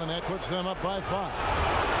first one, and that puts them up by 5.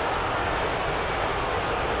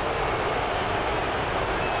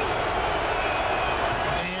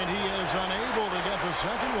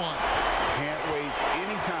 Second one. Can't waste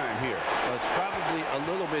any time here. Well, it's probably a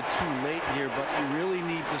little bit too late here, but you really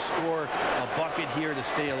need to score a bucket here to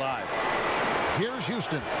stay alive. Here's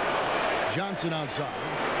Houston. Johnson outside.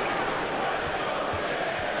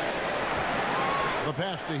 The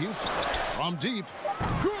pass to Houston. From deep.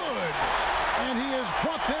 Good! And he has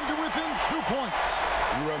brought them to within 2 points.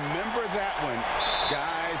 Remember that one.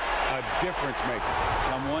 Guys, a difference maker.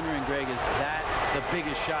 I'm wondering, Greg, is that the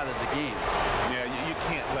biggest shot of the game? Yeah, you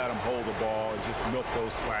can't let them hold the ball and just milk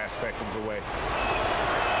those last seconds away.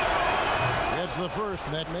 That's the first,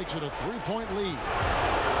 and that makes it a 3-point lead.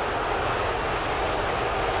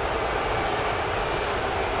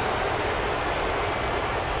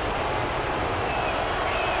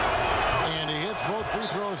 And he hits both free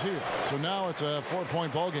throws here. So now it's a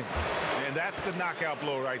 4-point ball game. And that's the knockout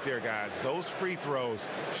blow right there, guys. Those free throws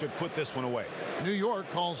should put this one away. New York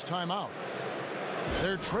calls timeout.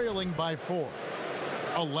 They're trailing by 4.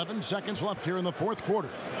 11 seconds left here in the fourth quarter.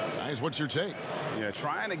 Guys, what's your take? Yeah,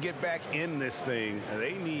 trying to get back in this thing,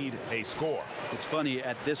 they need a score. It's funny,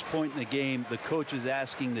 at this point in the game, the coach is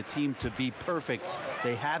asking the team to be perfect.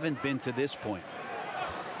 They haven't been to this point.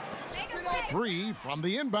 3 from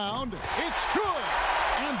the inbound. It's good!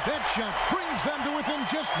 And that shot brings them to within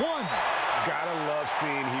just 1. Gotta love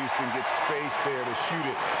seeing Houston get space there to shoot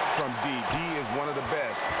it from deep. He is one of the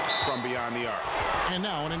best from beyond the arc. And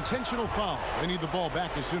now an intentional foul. They need the ball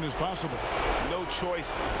back as soon as possible. No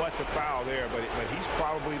choice but to foul there, but he's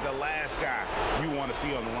probably the last guy you want to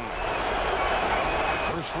see on the line.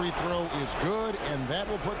 First free throw is good, and that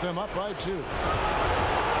will put them up by 2.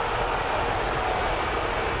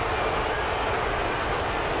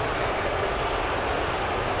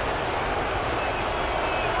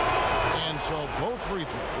 So both free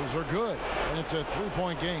throws are good, and it's a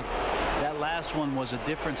 3-point game. That last one was a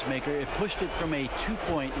difference maker. It pushed it from a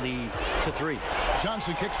 2-point lead to 3.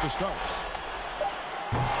 Johnson kicks to Starks.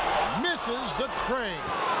 Miss misses the tray.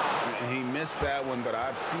 He missed that one, but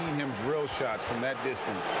I've seen him drill shots from that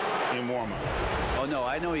distance in warm-up. Oh, no,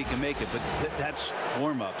 I know he can make it, but that's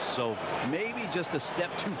warm-ups, so maybe just a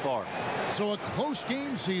step too far. So a close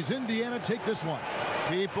game sees Indiana take this one.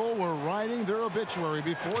 People were writing their obituary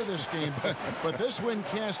before this game, but this win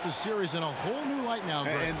cast the series in a whole new light now,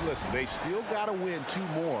 Greg. And listen, they've still got to win 2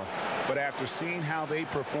 more, but after seeing how they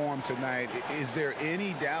performed tonight, is there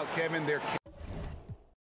any doubt, Kevin, they're...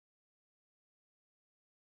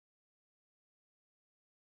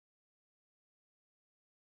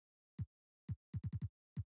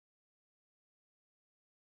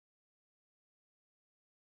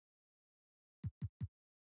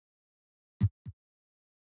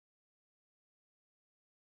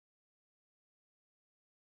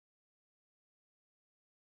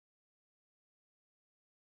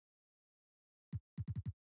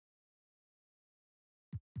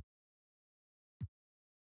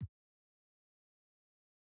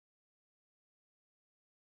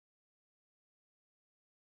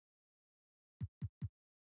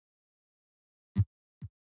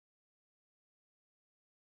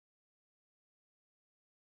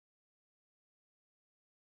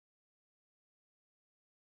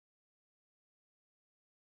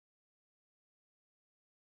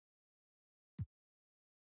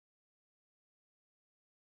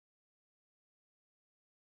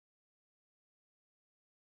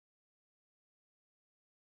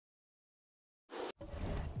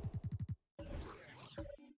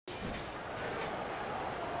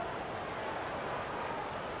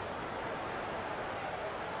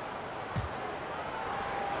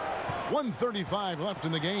 .135 left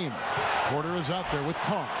in the game. Porter is out there with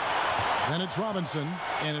Carr. Then it's Robinson,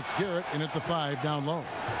 and it's Garrett in at the 5 down low.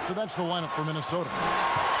 So that's the lineup for Minnesota.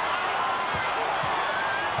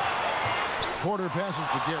 Porter passes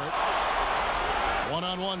to Garrett.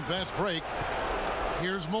 One-on-one fast break.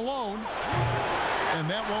 Here's Malone.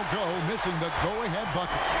 And that won't go, missing the go-ahead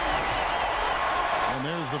bucket. And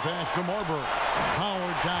there's the pass to Marbury.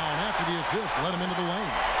 Howard down after the assist. Let him into the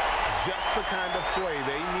lane. Just the kind of play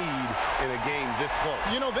they need in a game this close.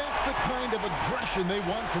 You know, that's the kind of aggression they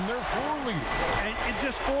want from their floor leader. And it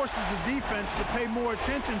just forces the defense to pay more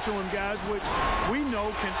attention to him, guys, which we know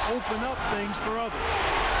can open up things for others.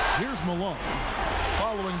 Here's Malone.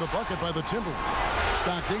 Following the bucket by the Timberwolves.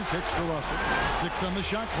 Stockton kicks to Russell. 6 on the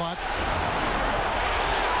shot clock.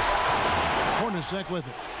 Hornacek with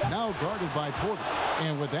it. Now guarded by Porter.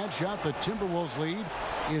 And with that shot, the Timberwolves lead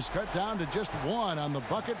is cut down to just 1 on the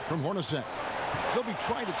bucket from Hornacek. They'll be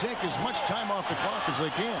trying to take as much time off the clock as they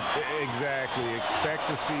can. Exactly. Expect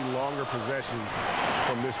to see longer possessions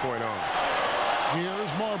from this point on.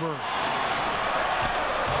 Here's Marbury.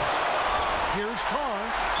 Here's Carr.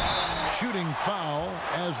 Shooting foul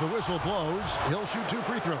as the whistle blows. He'll shoot 2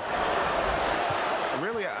 free throws.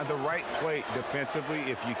 Really, the right play defensively.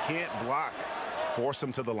 If you can't block, force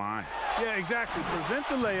them to the line. Yeah, exactly. Prevent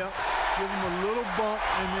the layup, give them a little bump,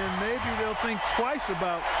 and then maybe they'll think twice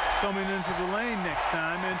about coming into the lane next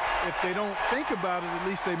time. And if they don't think about it, at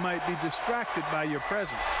least they might be distracted by your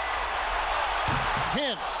presence.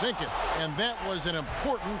 Can't sink it, and that was an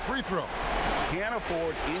important free throw. Can't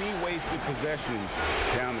afford any wasted possessions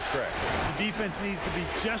down the stretch. The defense needs to be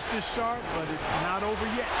just as sharp, but it's not over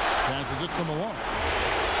yet. Passes it to Malone.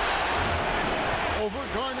 Over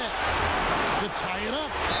Garnett to tie it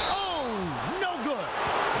up. Oh, no good.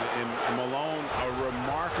 And Malone, a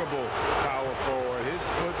remarkable power forward. His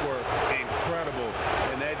footwork, incredible.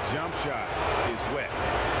 And that jump shot is wet.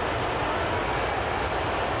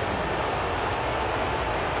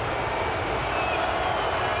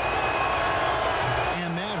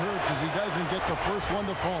 And that hurts as he doesn't get the first one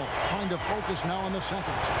to fall. Trying to focus now on the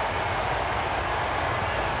second.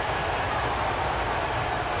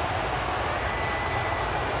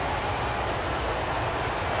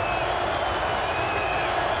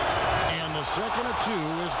 Second of 2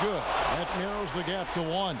 is good. That narrows the gap to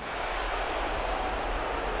 1.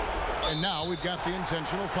 And now we've got the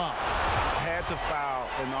intentional foul. Had to foul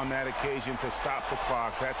on that occasion to stop the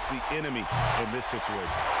clock. That's the enemy in this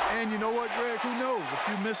situation. And you know what, Greg? Who knows? A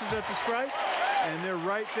few misses at the stripe, and they're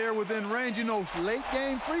right there within range. You know, late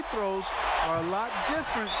game free throws are a lot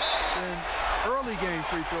different than early game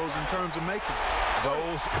free throws in terms of making.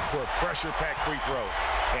 Those were pressure-packed free throws,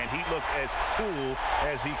 and he looked as cool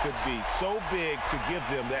as he could be. So big to give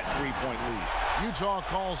them that 3-point lead. Utah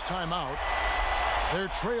calls timeout.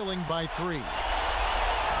 They're trailing by 3.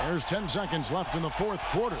 There's 10 seconds left in the 4th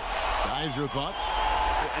quarter. Guys, your thoughts?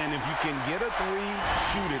 And if you can get a 3,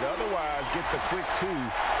 shoot it. Otherwise, get the quick 2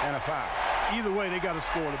 and a foul. Either way, they got to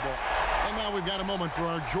score the ball. And now we've got a moment for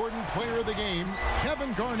our Jordan player of the game,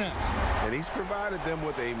 Kevin Garnett. And he's provided them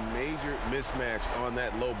with a major mismatch on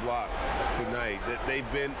that low block tonight. That they've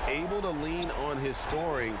been able to lean on his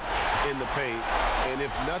scoring in the paint. And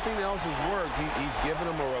if nothing else has worked, he's given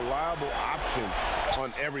them a reliable option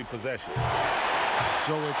on every possession.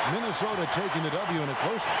 So it's Minnesota taking the W in a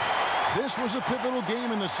close one. This was a pivotal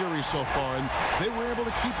game in the series so far, and they were able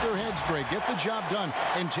to keep their heads straight, get the job done,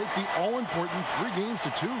 and take the all-important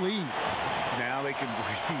 3-2 lead. Now they can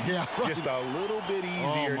breathe just a little bit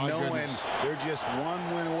easier, knowing they're just one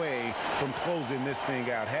win away from closing this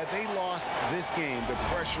thing out. Had they lost this game, the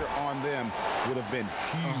pressure on them would have been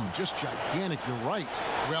huge. Just gigantic, you're right.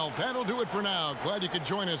 Well, that'll do it for now. Glad you could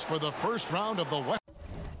join us for the first round of the West.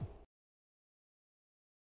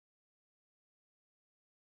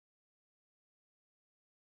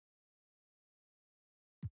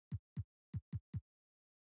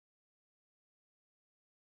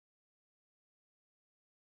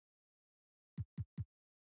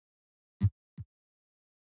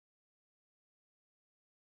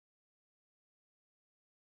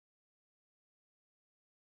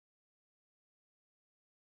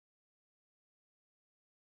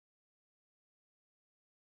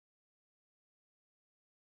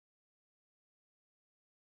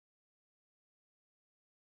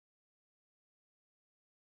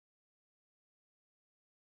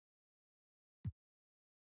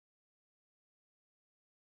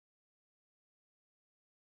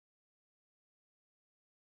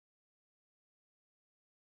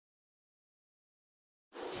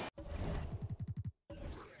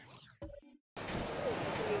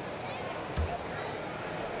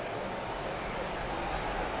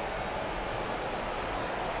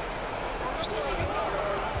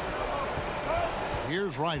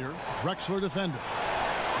 Here's Ryder, Drexler defender.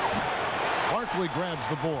 Barkley grabs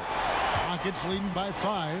the board. Rockets leading by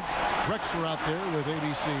 5. Drexler out there with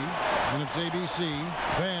ABC. And it's ABC.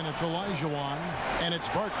 Then it's Olajuwon. And it's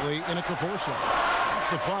Barkley in at the 4 slot. That's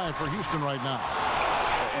the 5 for Houston right now.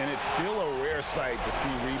 And it's still a rare sight to see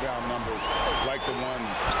rebound numbers like the ones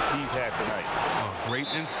he's had tonight. Oh, great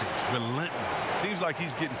instincts, relentless. Seems like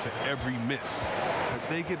he's getting to every miss. But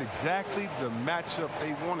they get exactly the matchup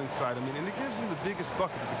they want inside. I mean, and it gives them the biggest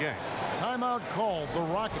bucket of the game. Timeout called, the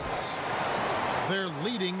Rockets. They're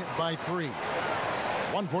leading by 3.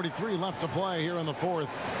 1:43 left to play here in the 4th.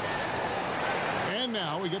 And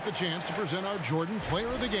now we get the chance to present our Jordan player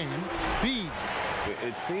of the game, B.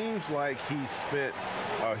 It seems like he spent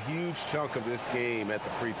a huge chunk of this game at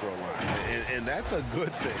the free throw line. And that's a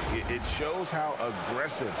good thing. It shows how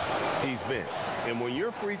aggressive he's been. And when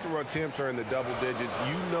your free throw attempts are in the double digits,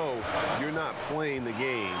 you know you're not playing the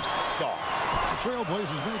game soft. The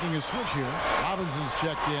Trailblazers making a switch here. Robinson's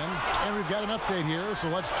checked in. And we've got an update here, so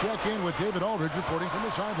let's check in with David Aldridge reporting from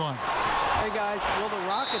the sideline. Hey, guys. Well, the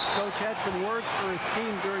Rockets coach had some words for his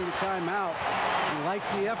team during the timeout. He likes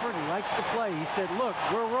the effort. He likes the play. He said, look,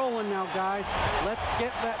 we're rolling now, guys. Let's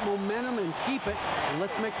get that momentum and keep it, and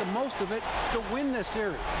let's make the most of it to win this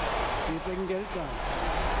series. See if they can get it done.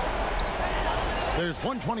 There's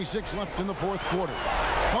 1:26 left in the 4th quarter.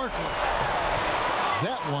 Barkley.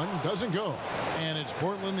 That one doesn't go. And it's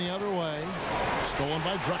Portland the other way. Stolen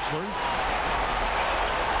by Drexler.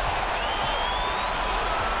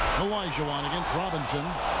 Olajuwon against Robinson.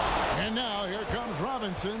 And now here comes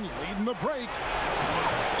Robinson leading the break.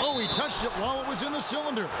 Oh, he touched it while it was in the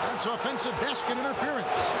cylinder. That's offensive basket interference.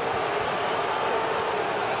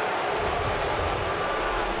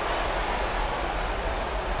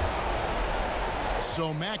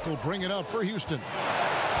 So Mack will bring it up for Houston.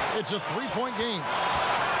 It's a 3-point game.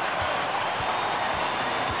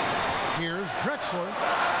 Here's Drexler.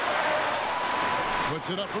 Puts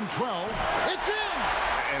it up from 12. It's in!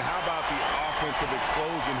 And how about the offensive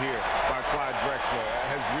explosion here by Clyde Drexler?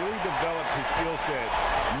 Has really developed his skill set.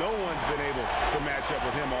 No one's been able to match up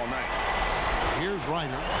with him all night. Here's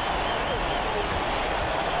Ryder.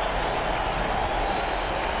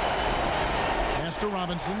 Pass to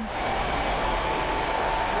Robinson.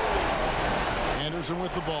 Anderson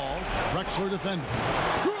with the ball. Drexler defending.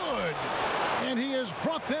 Good! And he has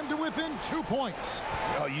brought them to within 2 points.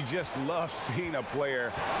 Oh, you just love seeing a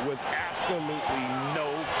player with absolutely no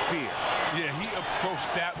fear. Yeah, he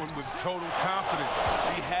approached that one with total confidence.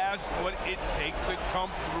 He has what it takes to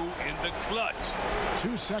come through in the clutch.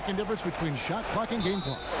 2-second difference between shot clock and game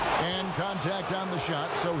clock. And contact on the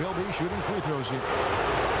shot, so he'll be shooting free throws here.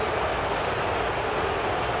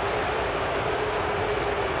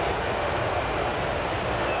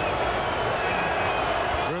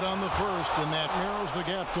 Good on the first, and that narrows the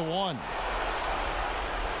gap to 1.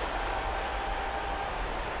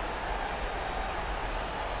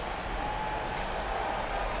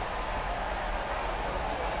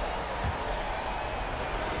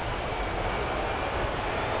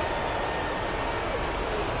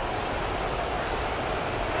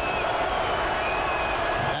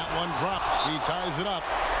 He ties it up.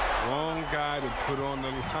 Wrong guy to put on the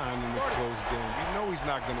line in the close game. You know he's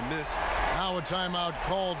not going to miss. Now a timeout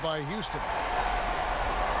called by Houston.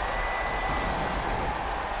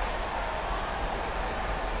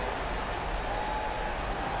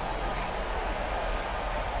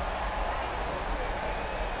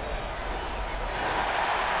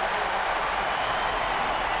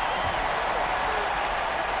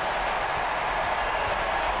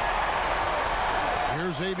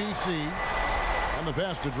 Here's ABC, and the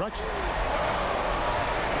pass to Drexler.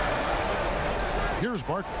 Here's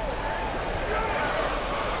Barkley.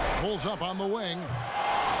 Pulls up on the wing.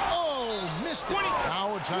 Oh, missed it.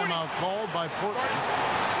 Now a timeout called by Portland.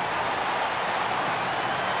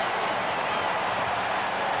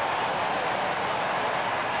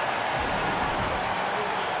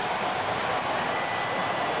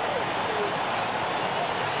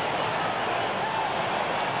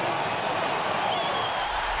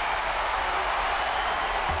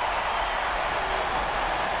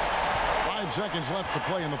 5 seconds left to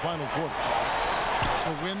play in the final quarter. To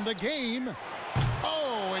win the game.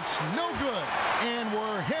 Oh, it's no good. And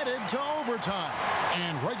we're headed to overtime.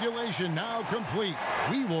 And regulation now complete.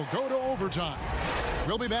 We will go to overtime.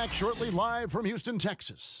 We'll be back shortly, live from Houston,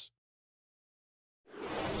 Texas.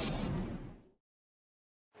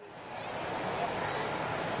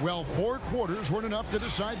 Well, 4 quarters weren't enough to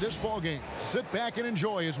decide this ballgame. Sit back and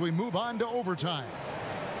enjoy as we move on to overtime.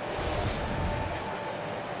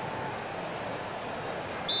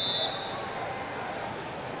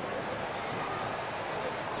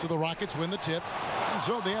 So the Rockets win the tip, and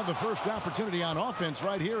so they have the first opportunity on offense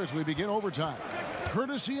right here as we begin overtime.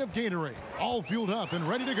 Courtesy of Gatorade, all fueled up and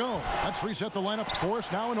ready to go. Let's reset the lineup for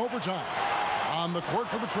us now in overtime. On the court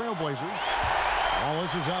for the Trailblazers,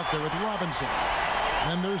 Wallace is out there with Robinson.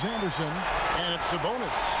 Then there's Anderson, and it's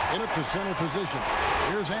Sabonis in at the center position.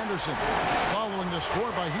 Here's Anderson, following the score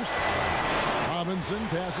by Houston. Robinson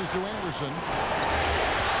passes to Anderson.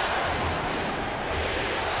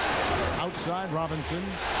 Outside Robinson.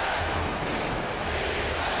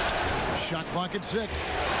 Shot clock at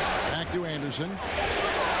 6. Back to Anderson.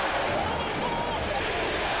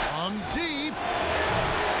 Deep.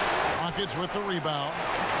 Rockets with the rebound.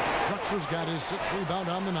 Drexler's got his 6th rebound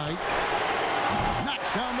on the night.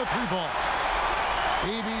 Knocks down the 3-ball.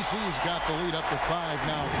 ABC's got the lead up to 5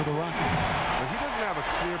 now for the Rockets. Well, he doesn't have a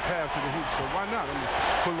clear path to the hoop, so why not? Let me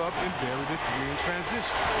pull up and bury the 3 in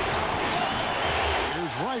transition.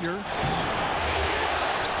 Here's Ryder.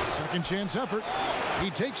 Second chance effort. He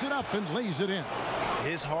takes it up and lays it in.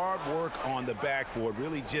 His hard work on the backboard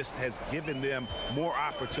really just has given them more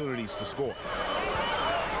opportunities to score.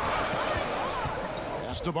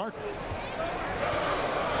 Pass to Barkley.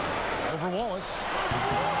 Over Wallace.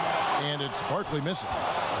 And it's Barkley missing.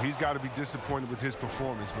 He's got to be disappointed with his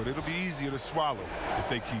performance, but it'll be easier to swallow if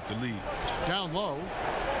they keep the lead. Down low.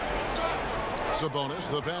 Sabonis,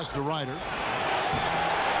 the pass to Ryder.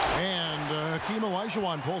 And Hakeem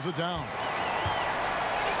Olajuwon pulls it down.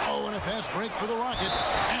 Oh, and a fast break for the Rockets.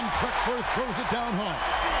 And Drexler throws it down home.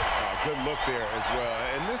 Good look there as well.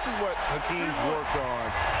 And this is what Hakeem's worked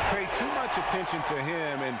on. Pay too much attention to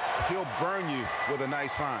him, and he'll burn you with a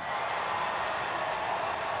nice find.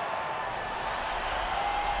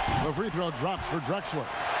 The free throw drops for Drexler.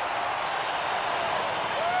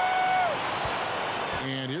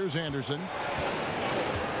 And here's Anderson.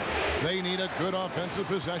 They need a good offensive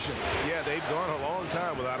possession. Yeah, they've gone a long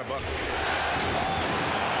time without a bucket.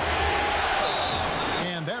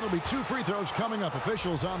 And that'll be 2 free throws coming up.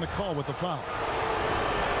 Officials on the call with the foul.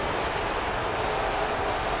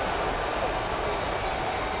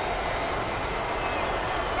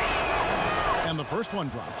 And the first one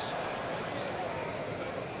drops.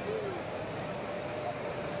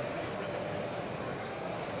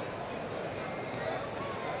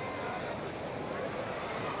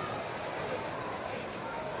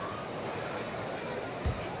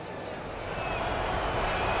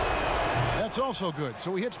 That's also good,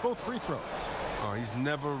 so he hits both free throws. Oh, he's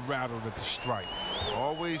never rattled at the strike.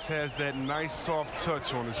 Always has that nice soft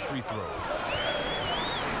touch on his free throws.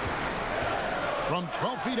 From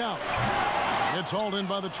 12 feet out, it's hauled in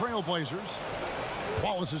by the Trailblazers.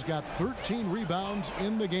 Wallace has got 13 rebounds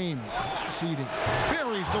in the game. Seeding.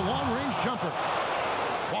 Buries the long-range jumper.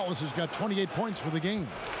 Wallace has got 28 points for the game.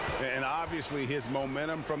 And obviously his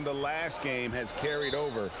momentum from the last game has carried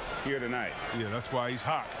over here tonight. Yeah, that's why he's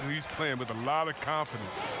hot. He's playing with a lot of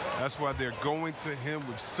confidence. That's why they're going to him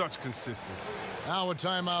with such consistency. Now a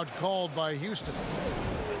timeout called by Houston.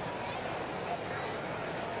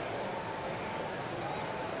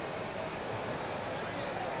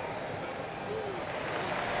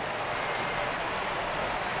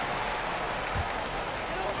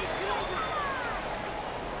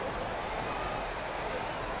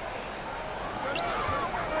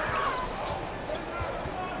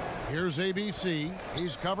 Here's ABC.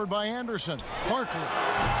 He's covered by Anderson. Barkley.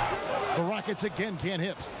 The Rockets again can't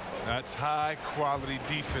hit. That's high-quality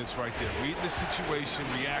defense right there. Reading the situation,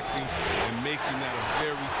 reacting, and making that a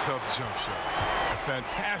very tough jump shot. A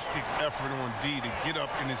fantastic effort on D to get up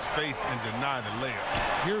in his face and deny the layup.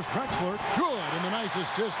 Here's Drexler. Good, and the nice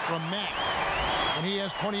assist from Mack. And he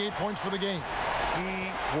has 28 points for the game.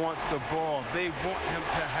 He wants the ball. They want him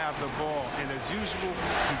to have the ball. And as usual,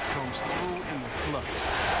 he comes through in the clutch.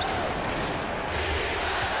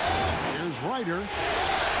 Here's Ryder.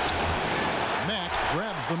 Mack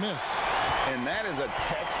grabs the miss. And that is a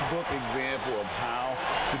textbook example of how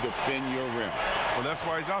to defend your rim. Well, that's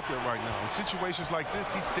why he's out there right now. In situations like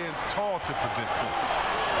this, he stands tall to prevent points.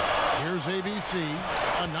 Here's ABC.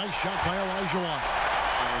 A nice shot by Olajuwon.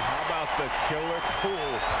 And how about the killer pull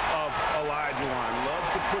of Olajuwon? Loves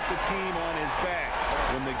to put the team on his back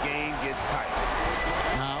when the game gets tight.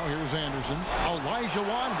 Now here's Anderson.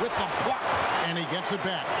 Olajuwon with the block. And he gets it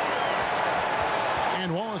back.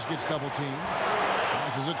 And Wallace gets double teamed.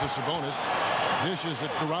 Passes it to Sabonis. Dishes it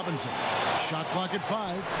to Robinson. Shot clock at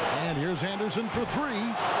 5. And here's Anderson for 3.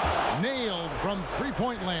 Nailed from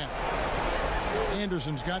three-point land.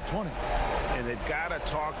 Anderson's got 20. And they've got to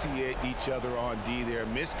talk to each other on D there.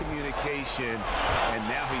 Miscommunication. And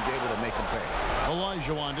now he's able to make them pay.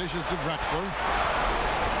 Olajuwon dishes to Drexler.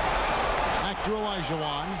 Back to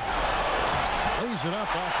Olajuwon. Lays it up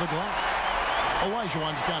off the glass.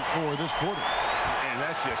 Olajuwon's got 4 this quarter. And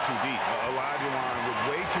that's just too deep. Olajuwon with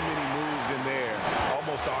way too many moves in there.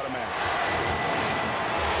 Almost automatic.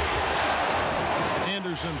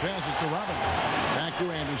 Anderson passes to Robinson. Back to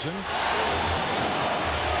Anderson.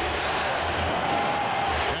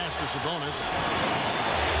 Pass to Sabonis.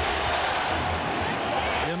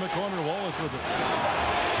 In the corner, Wallace with it.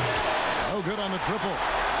 No good on the triple.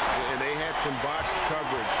 And they had some botched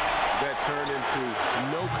coverage that turned into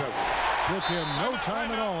no coverage. Took him no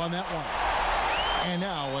time at all on that one. And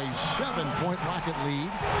now a 7-point Rocket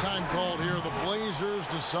lead. Time called here. The Blazers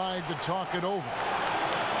decide to talk it over.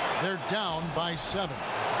 They're down by 7.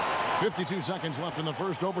 52 seconds left in the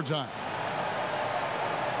first overtime.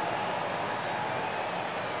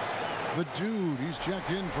 The dude, he's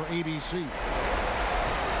checked in for ABC.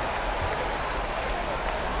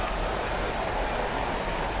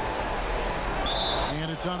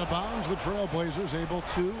 And it's out of bounds. The Trailblazers able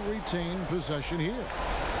to retain possession here.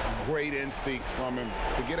 Great instincts from him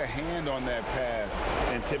to get a hand on that pass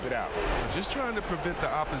and tip it out. Just trying to prevent the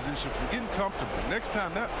opposition from getting comfortable. Next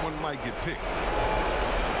time, that one might get picked.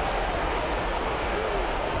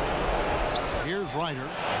 Here's Ryder.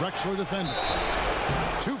 Drexler defending.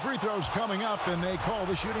 2 free throws coming up, and they call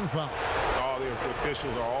the shooting foul. Oh, the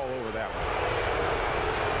officials are all over that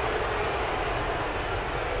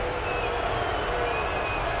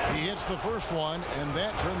one. He hits the first one, and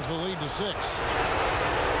that turns the lead to 6.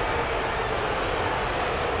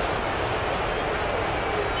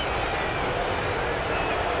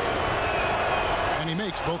 And he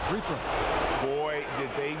makes both free throws. Boy, did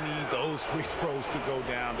they need those free throws to go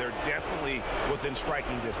down. They're definitely within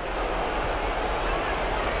striking distance.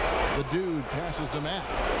 The dude passes to Matt.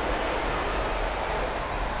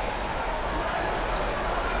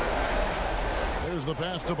 There's the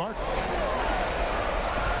pass to Barkley.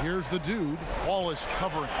 Here's the dude. Wallace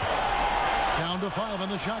covering. Down to 5 on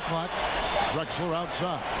the shot clock. Drexler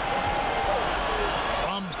outside.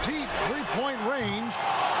 From deep three-point range.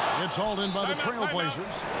 It's hauled in by the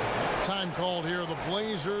Trailblazers. Time called here. The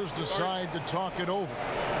Blazers decide to talk it over.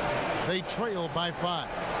 They trail by 5.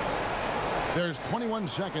 There's 21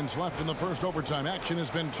 seconds left in the first overtime. Action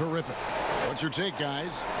has been terrific. What's your take,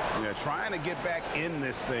 guys? Yeah, trying to get back in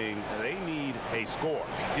this thing, they need a score.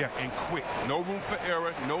 Yeah, and quick. No room for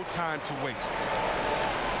error, no time to waste.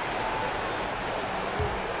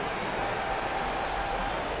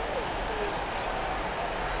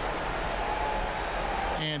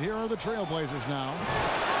 And here are the Trailblazers now,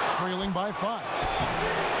 trailing by 5.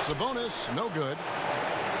 Sabonis, no good.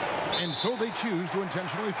 And so they choose to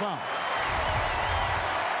intentionally foul.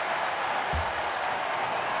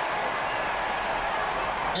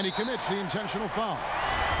 And he commits the intentional foul.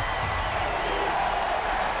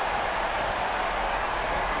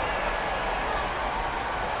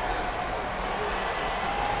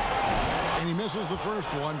 And he misses the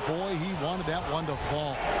first one. Boy, he wanted that one to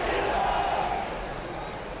fall.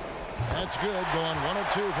 That's good, going 1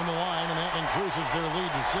 of 2 from the line, and that increases their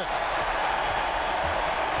lead to 6.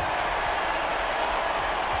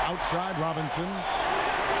 Outside, Robinson.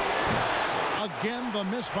 Again, the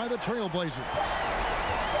miss by the Trailblazers.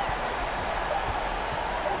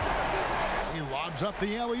 He lobs up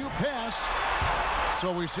the alley-oop pass.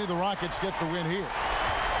 So we see the Rockets get the win here.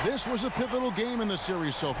 This was a pivotal game in the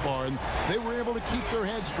series so far, and they were able to keep their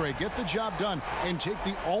heads straight, get the job done, and take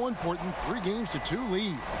the all-important 3-2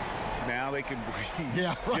 lead. Now they can breathe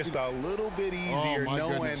right. just a little bit easier,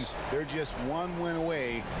 knowing goodness. they're just one win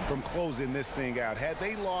away from closing this thing out. Had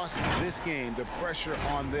they lost this game, the pressure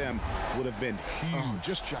on them would have been huge. Oh,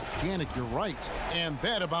 just gigantic, you're right. And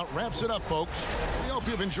that about wraps it up, folks. We hope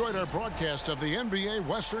you've enjoyed our broadcast of the NBA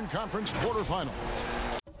Western Conference quarterfinals.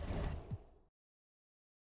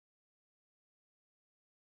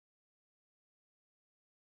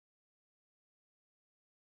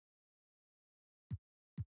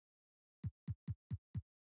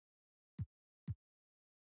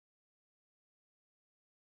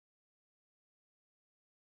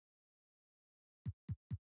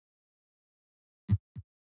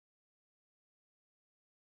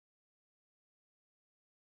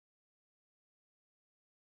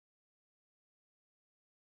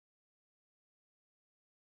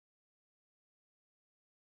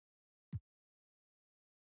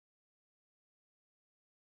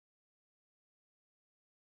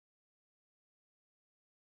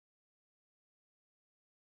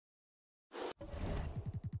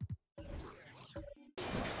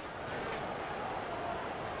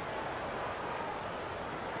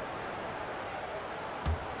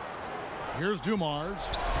 Here's Dumars.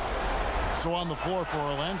 So on the floor for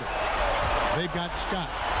Orlando. They've got Scott.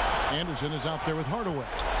 Anderson is out there with Hardaway.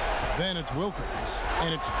 Then it's Wilkins.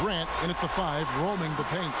 And it's Grant in at the 5, roaming the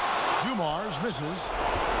paint. Dumars misses.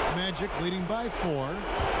 Magic leading by 4.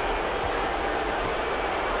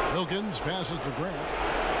 Wilkins passes to Grant.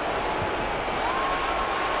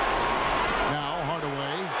 Now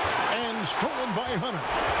Hardaway. And stolen by Hunter.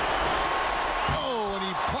 Oh, and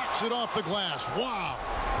he plucks it off the glass. Wow.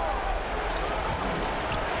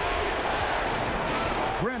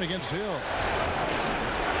 Grant against Hill.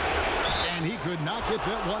 And he could not get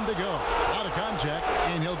that one to go. Out of contact,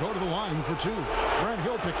 and he'll go to the line for 2. Grant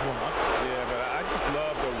Hill picks one up. Yeah, but I just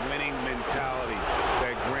love the winning mentality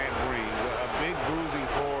that Grant brings. A big bruising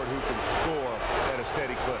forward who can score at a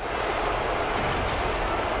steady clip.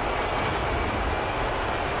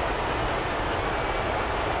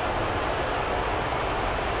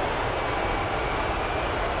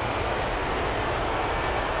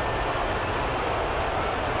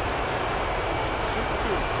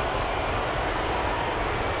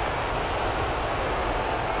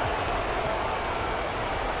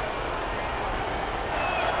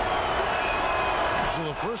 So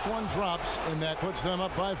the first one drops, and that puts them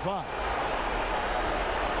up by 5.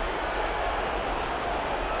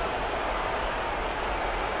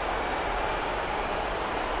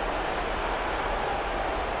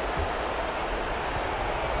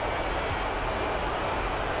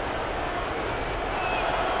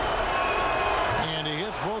 And he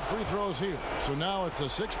hits both free throws here. So now it's a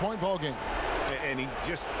 6-point ball game. And he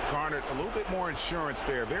just garnered a little bit more insurance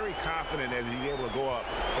there. Very confident as he's able to go up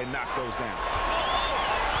and knock those down.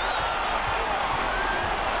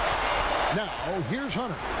 Now, here's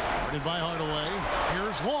Hunter. Guarded by Hardaway.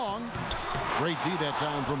 Here's Long. Great D that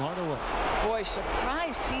time from Hardaway. Boy,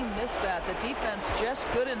 surprised he missed that. The defense just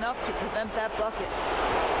good enough to prevent that bucket.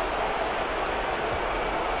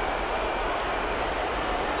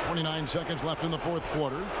 29 seconds left in the fourth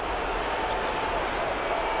quarter.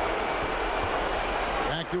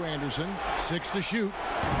 Back to Anderson. 6 to shoot.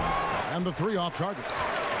 And the 3 off target.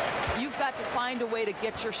 You've got to find a way to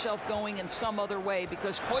get yourself going in some other way,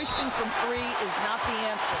 because hoisting from 3 is not the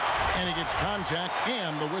answer. And he gets contact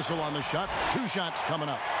and the whistle on the shot. 2 shots coming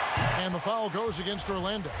up. And the foul goes against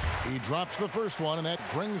Orlando. He drops the first one, and that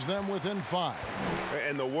brings them within 5.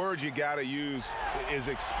 And the word you got to use is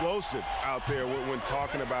explosive out there when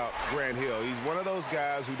talking about Grant Hill. He's one of those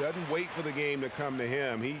guys who doesn't wait for the game to come to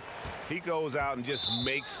him. He goes out and just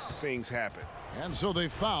makes things happen. And so they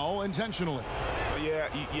foul intentionally. Yeah,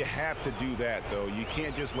 you have to do that, though. You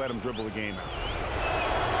can't just let him dribble the game out.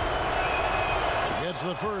 Gets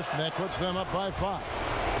the first, and that puts them up by 5.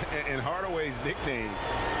 And Hardaway's nickname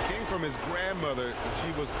came from his grandmother.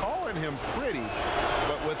 She was calling him pretty,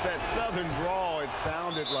 but with that southern drawl, it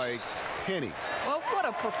sounded like Penny. Well, what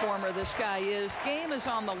a performer this guy is. Game is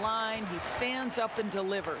on the line. He stands up and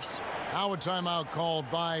delivers. Now a timeout called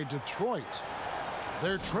by Detroit.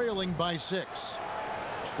 They're trailing by 6.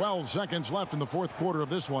 12 seconds left in the fourth quarter of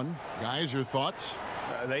this one. Guys, your thoughts?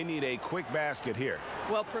 They need a quick basket here.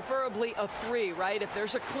 Well, preferably a 3, right? If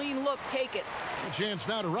there's a clean look, take it. A chance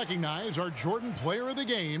now to recognize our Jordan player of the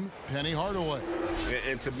game, Penny Hardaway.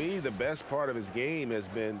 And to me, the best part of his game has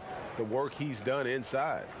been the work he's done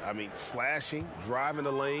inside. I mean, slashing, driving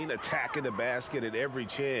the lane, attacking the basket at every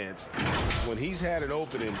chance. When he's had an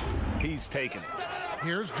opening, he's taken it.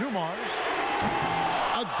 Here's Dumars.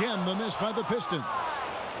 Again, the miss by the Pistons.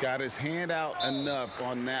 Got his hand out enough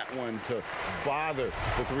on that one to bother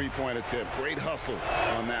the three-point attempt. Great hustle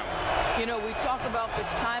on that one. You know, we talk about this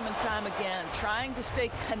time and time again, trying to stay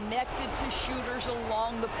connected to shooters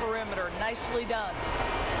along the perimeter. Nicely done.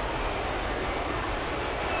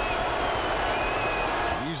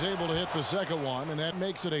 He's able to hit the second one, and that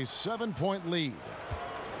makes it a 7-point lead.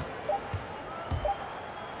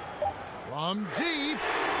 From deep,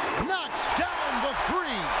 knocks down the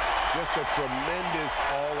three. Just a tremendous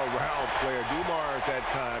all-around player. Dumars at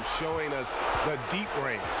times showing us the deep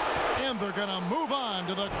range. And they're going to move on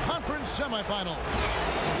to the conference semifinals.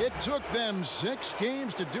 It took them 6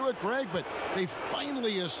 games to do it, Greg, but they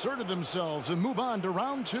finally asserted themselves and move on to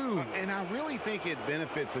round 2. And I really think it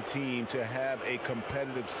benefits a team to have a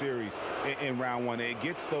competitive series in round 1. It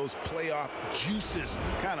gets those playoff juices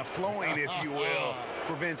kind of flowing, if you will.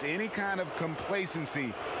 Prevents any kind of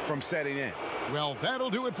complacency from setting in. Well, that'll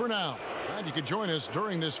do it for now. And you can join us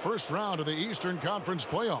during this first round of the Eastern Conference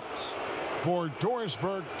playoffs. For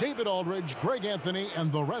Dorisburg, David Aldridge, Greg Anthony,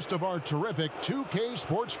 and the rest of our terrific 2K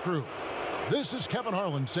Sports crew, this is Kevin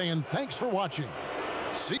Harlan saying thanks for watching.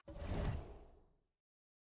 See